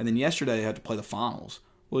day, and then yesterday they had to play the finals.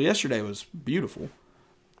 Well, yesterday was beautiful,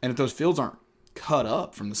 and if those fields aren't cut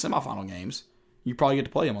up from the semifinal games, you probably get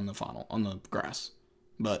to play them on the grass.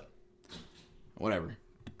 But whatever.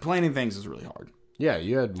 Planning things is really hard. Yeah,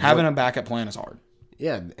 you had having a backup plan is hard.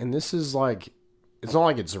 Yeah, and this is like, it's not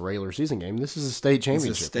like it's a regular season game. This is a state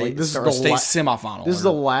championship. This is a state semifinal. This is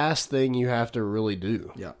the last thing you have to really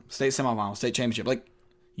do. Yeah, state semifinal, state championship. Like,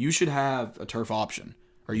 you should have a turf option,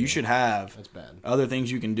 or you should have That's bad. other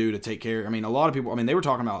things you can do to take care. I mean, a lot of people. I mean, they were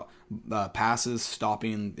talking about passes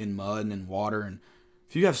stopping in mud and in water, and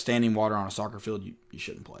if you have standing water on a soccer field, you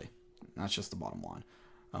shouldn't play. That's just the bottom line.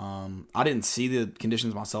 I didn't see the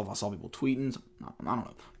conditions myself. I saw people tweeting. I don't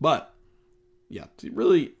know. But, yeah,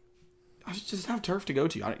 really, I just have turf to go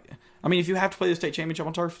to. I mean, if you have to play the state championship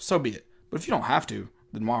on turf, so be it. But if you don't have to,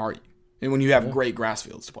 then why are you? And when you have great grass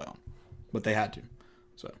fields to play on. But they had to.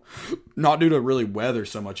 So, not due to really weather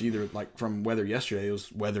so much either. Like, from weather yesterday, it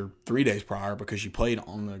was weather 3 days prior because you played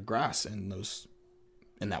on the grass in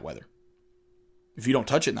that weather. If you don't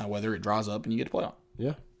touch it in that weather, it dries up and you get to play on.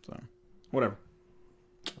 Yeah. So, whatever.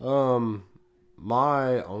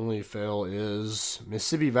 My only fail is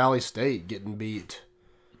Mississippi Valley State getting beat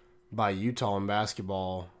by Utah in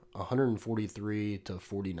basketball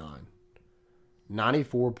 143-49.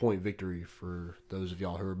 94-point victory for those of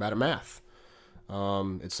y'all who are bad at math.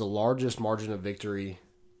 It's the largest margin of victory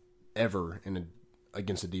ever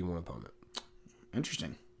against a D1 opponent.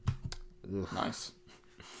 Interesting. Ugh. Nice.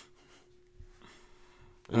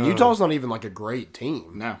 And Utah's not even like a great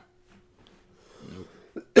team. No.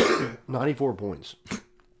 94 points.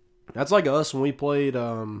 That's like us when we played,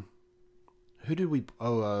 who did we,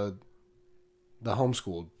 the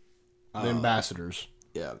homeschooled, the Ambassadors.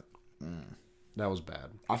 Yeah. That was bad.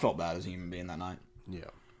 I felt bad as a human being that night. Yeah.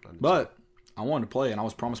 But I wanted to play, and I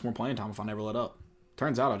was promised more playing time if I never let up.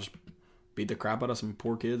 Turns out I just beat the crap out of some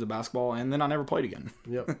poor kids at basketball, and then I never played again.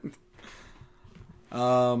 Yep.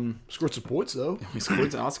 Scored some points, though. I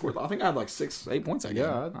think I had like 6-8 points that game.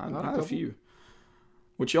 Yeah, I had a few.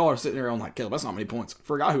 Which y'all are sitting there on like, Caleb, that's not many points.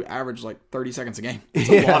 For a guy who averaged like 30 seconds a game, it's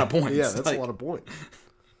a lot of points. Yeah, that's a lot of points.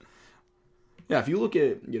 Yeah, if you look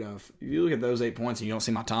at those 8 points and you don't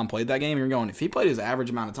see my time played that game, you're going, if he played his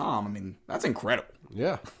average amount of time, I mean, that's incredible.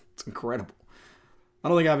 Yeah. It's incredible. I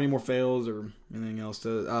don't think I have any more fails or anything else to.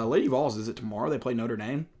 Lady Vols, is it tomorrow? They play Notre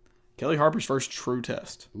Dame. Kelly Harper's first true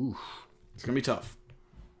test. Oof. It's going to be tough.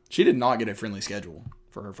 She did not get a friendly schedule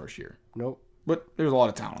for her first year. Nope. But there's a lot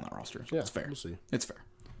of talent on that roster. So yeah, it's fair. We'll see. It's fair.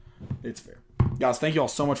 It's fair. Guys, thank you all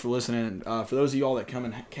so much for listening. For those of you all that came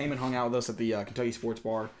and hung out with us at the Kentucky Sports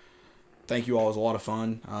Bar, thank you all. It was a lot of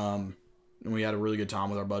fun. And we had a really good time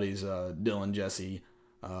with our buddies, Dylan, Jesse,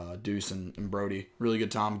 Deuce, and Brody. Really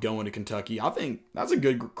good time going to Kentucky. I think that's a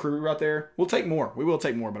good crew right there. We'll take more. We will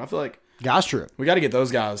take more, but I feel like guys trip. we got to get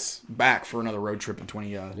those guys back for another road trip in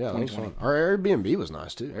 2020. Our Airbnb was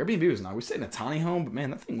nice, too. Airbnb was nice. We stayed in a tiny home, but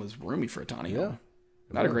man, that thing was roomy for a tiny home.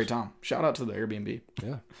 I had a great time. Shout out to the Airbnb.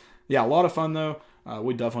 Yeah. Yeah, a lot of fun, though.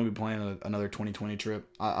 We'd definitely be planning another 2020 trip.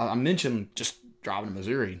 I mentioned just driving to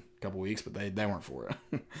Missouri a couple weeks, but they weren't for it.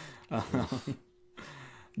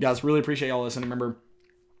 Guys, really appreciate y'all listening. Remember,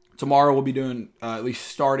 tomorrow we'll be doing, at least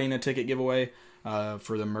starting a ticket giveaway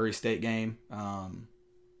for the Murray State game.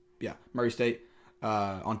 Murray State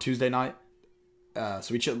on Tuesday night. So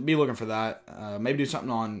we should be looking for that. Maybe do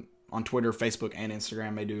something on Twitter, Facebook, and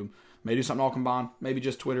Instagram. May do something all combined. Maybe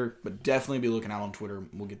just Twitter, but definitely be looking out on Twitter.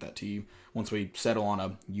 We'll get that to you once we settle on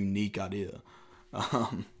a unique idea.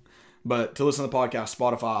 But to listen to the podcast,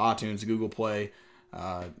 Spotify, iTunes, Google Play,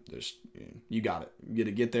 you got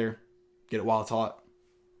it. Get there. Get it while it's hot.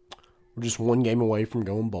 We're just one game away from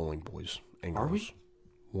going bowling, boys and girls. Are we?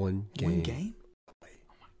 One game. One game?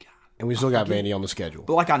 Oh my God. And we still got Vandy on the schedule.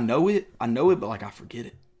 But I know it, but I forget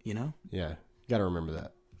it, Yeah, you got to remember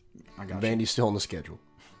that. I got Vandy's still on the schedule.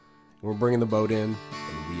 We're bringing the boat in,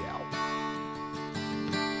 and we out.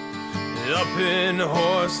 Up in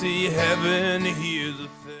horsey heaven, here's a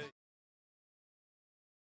thing.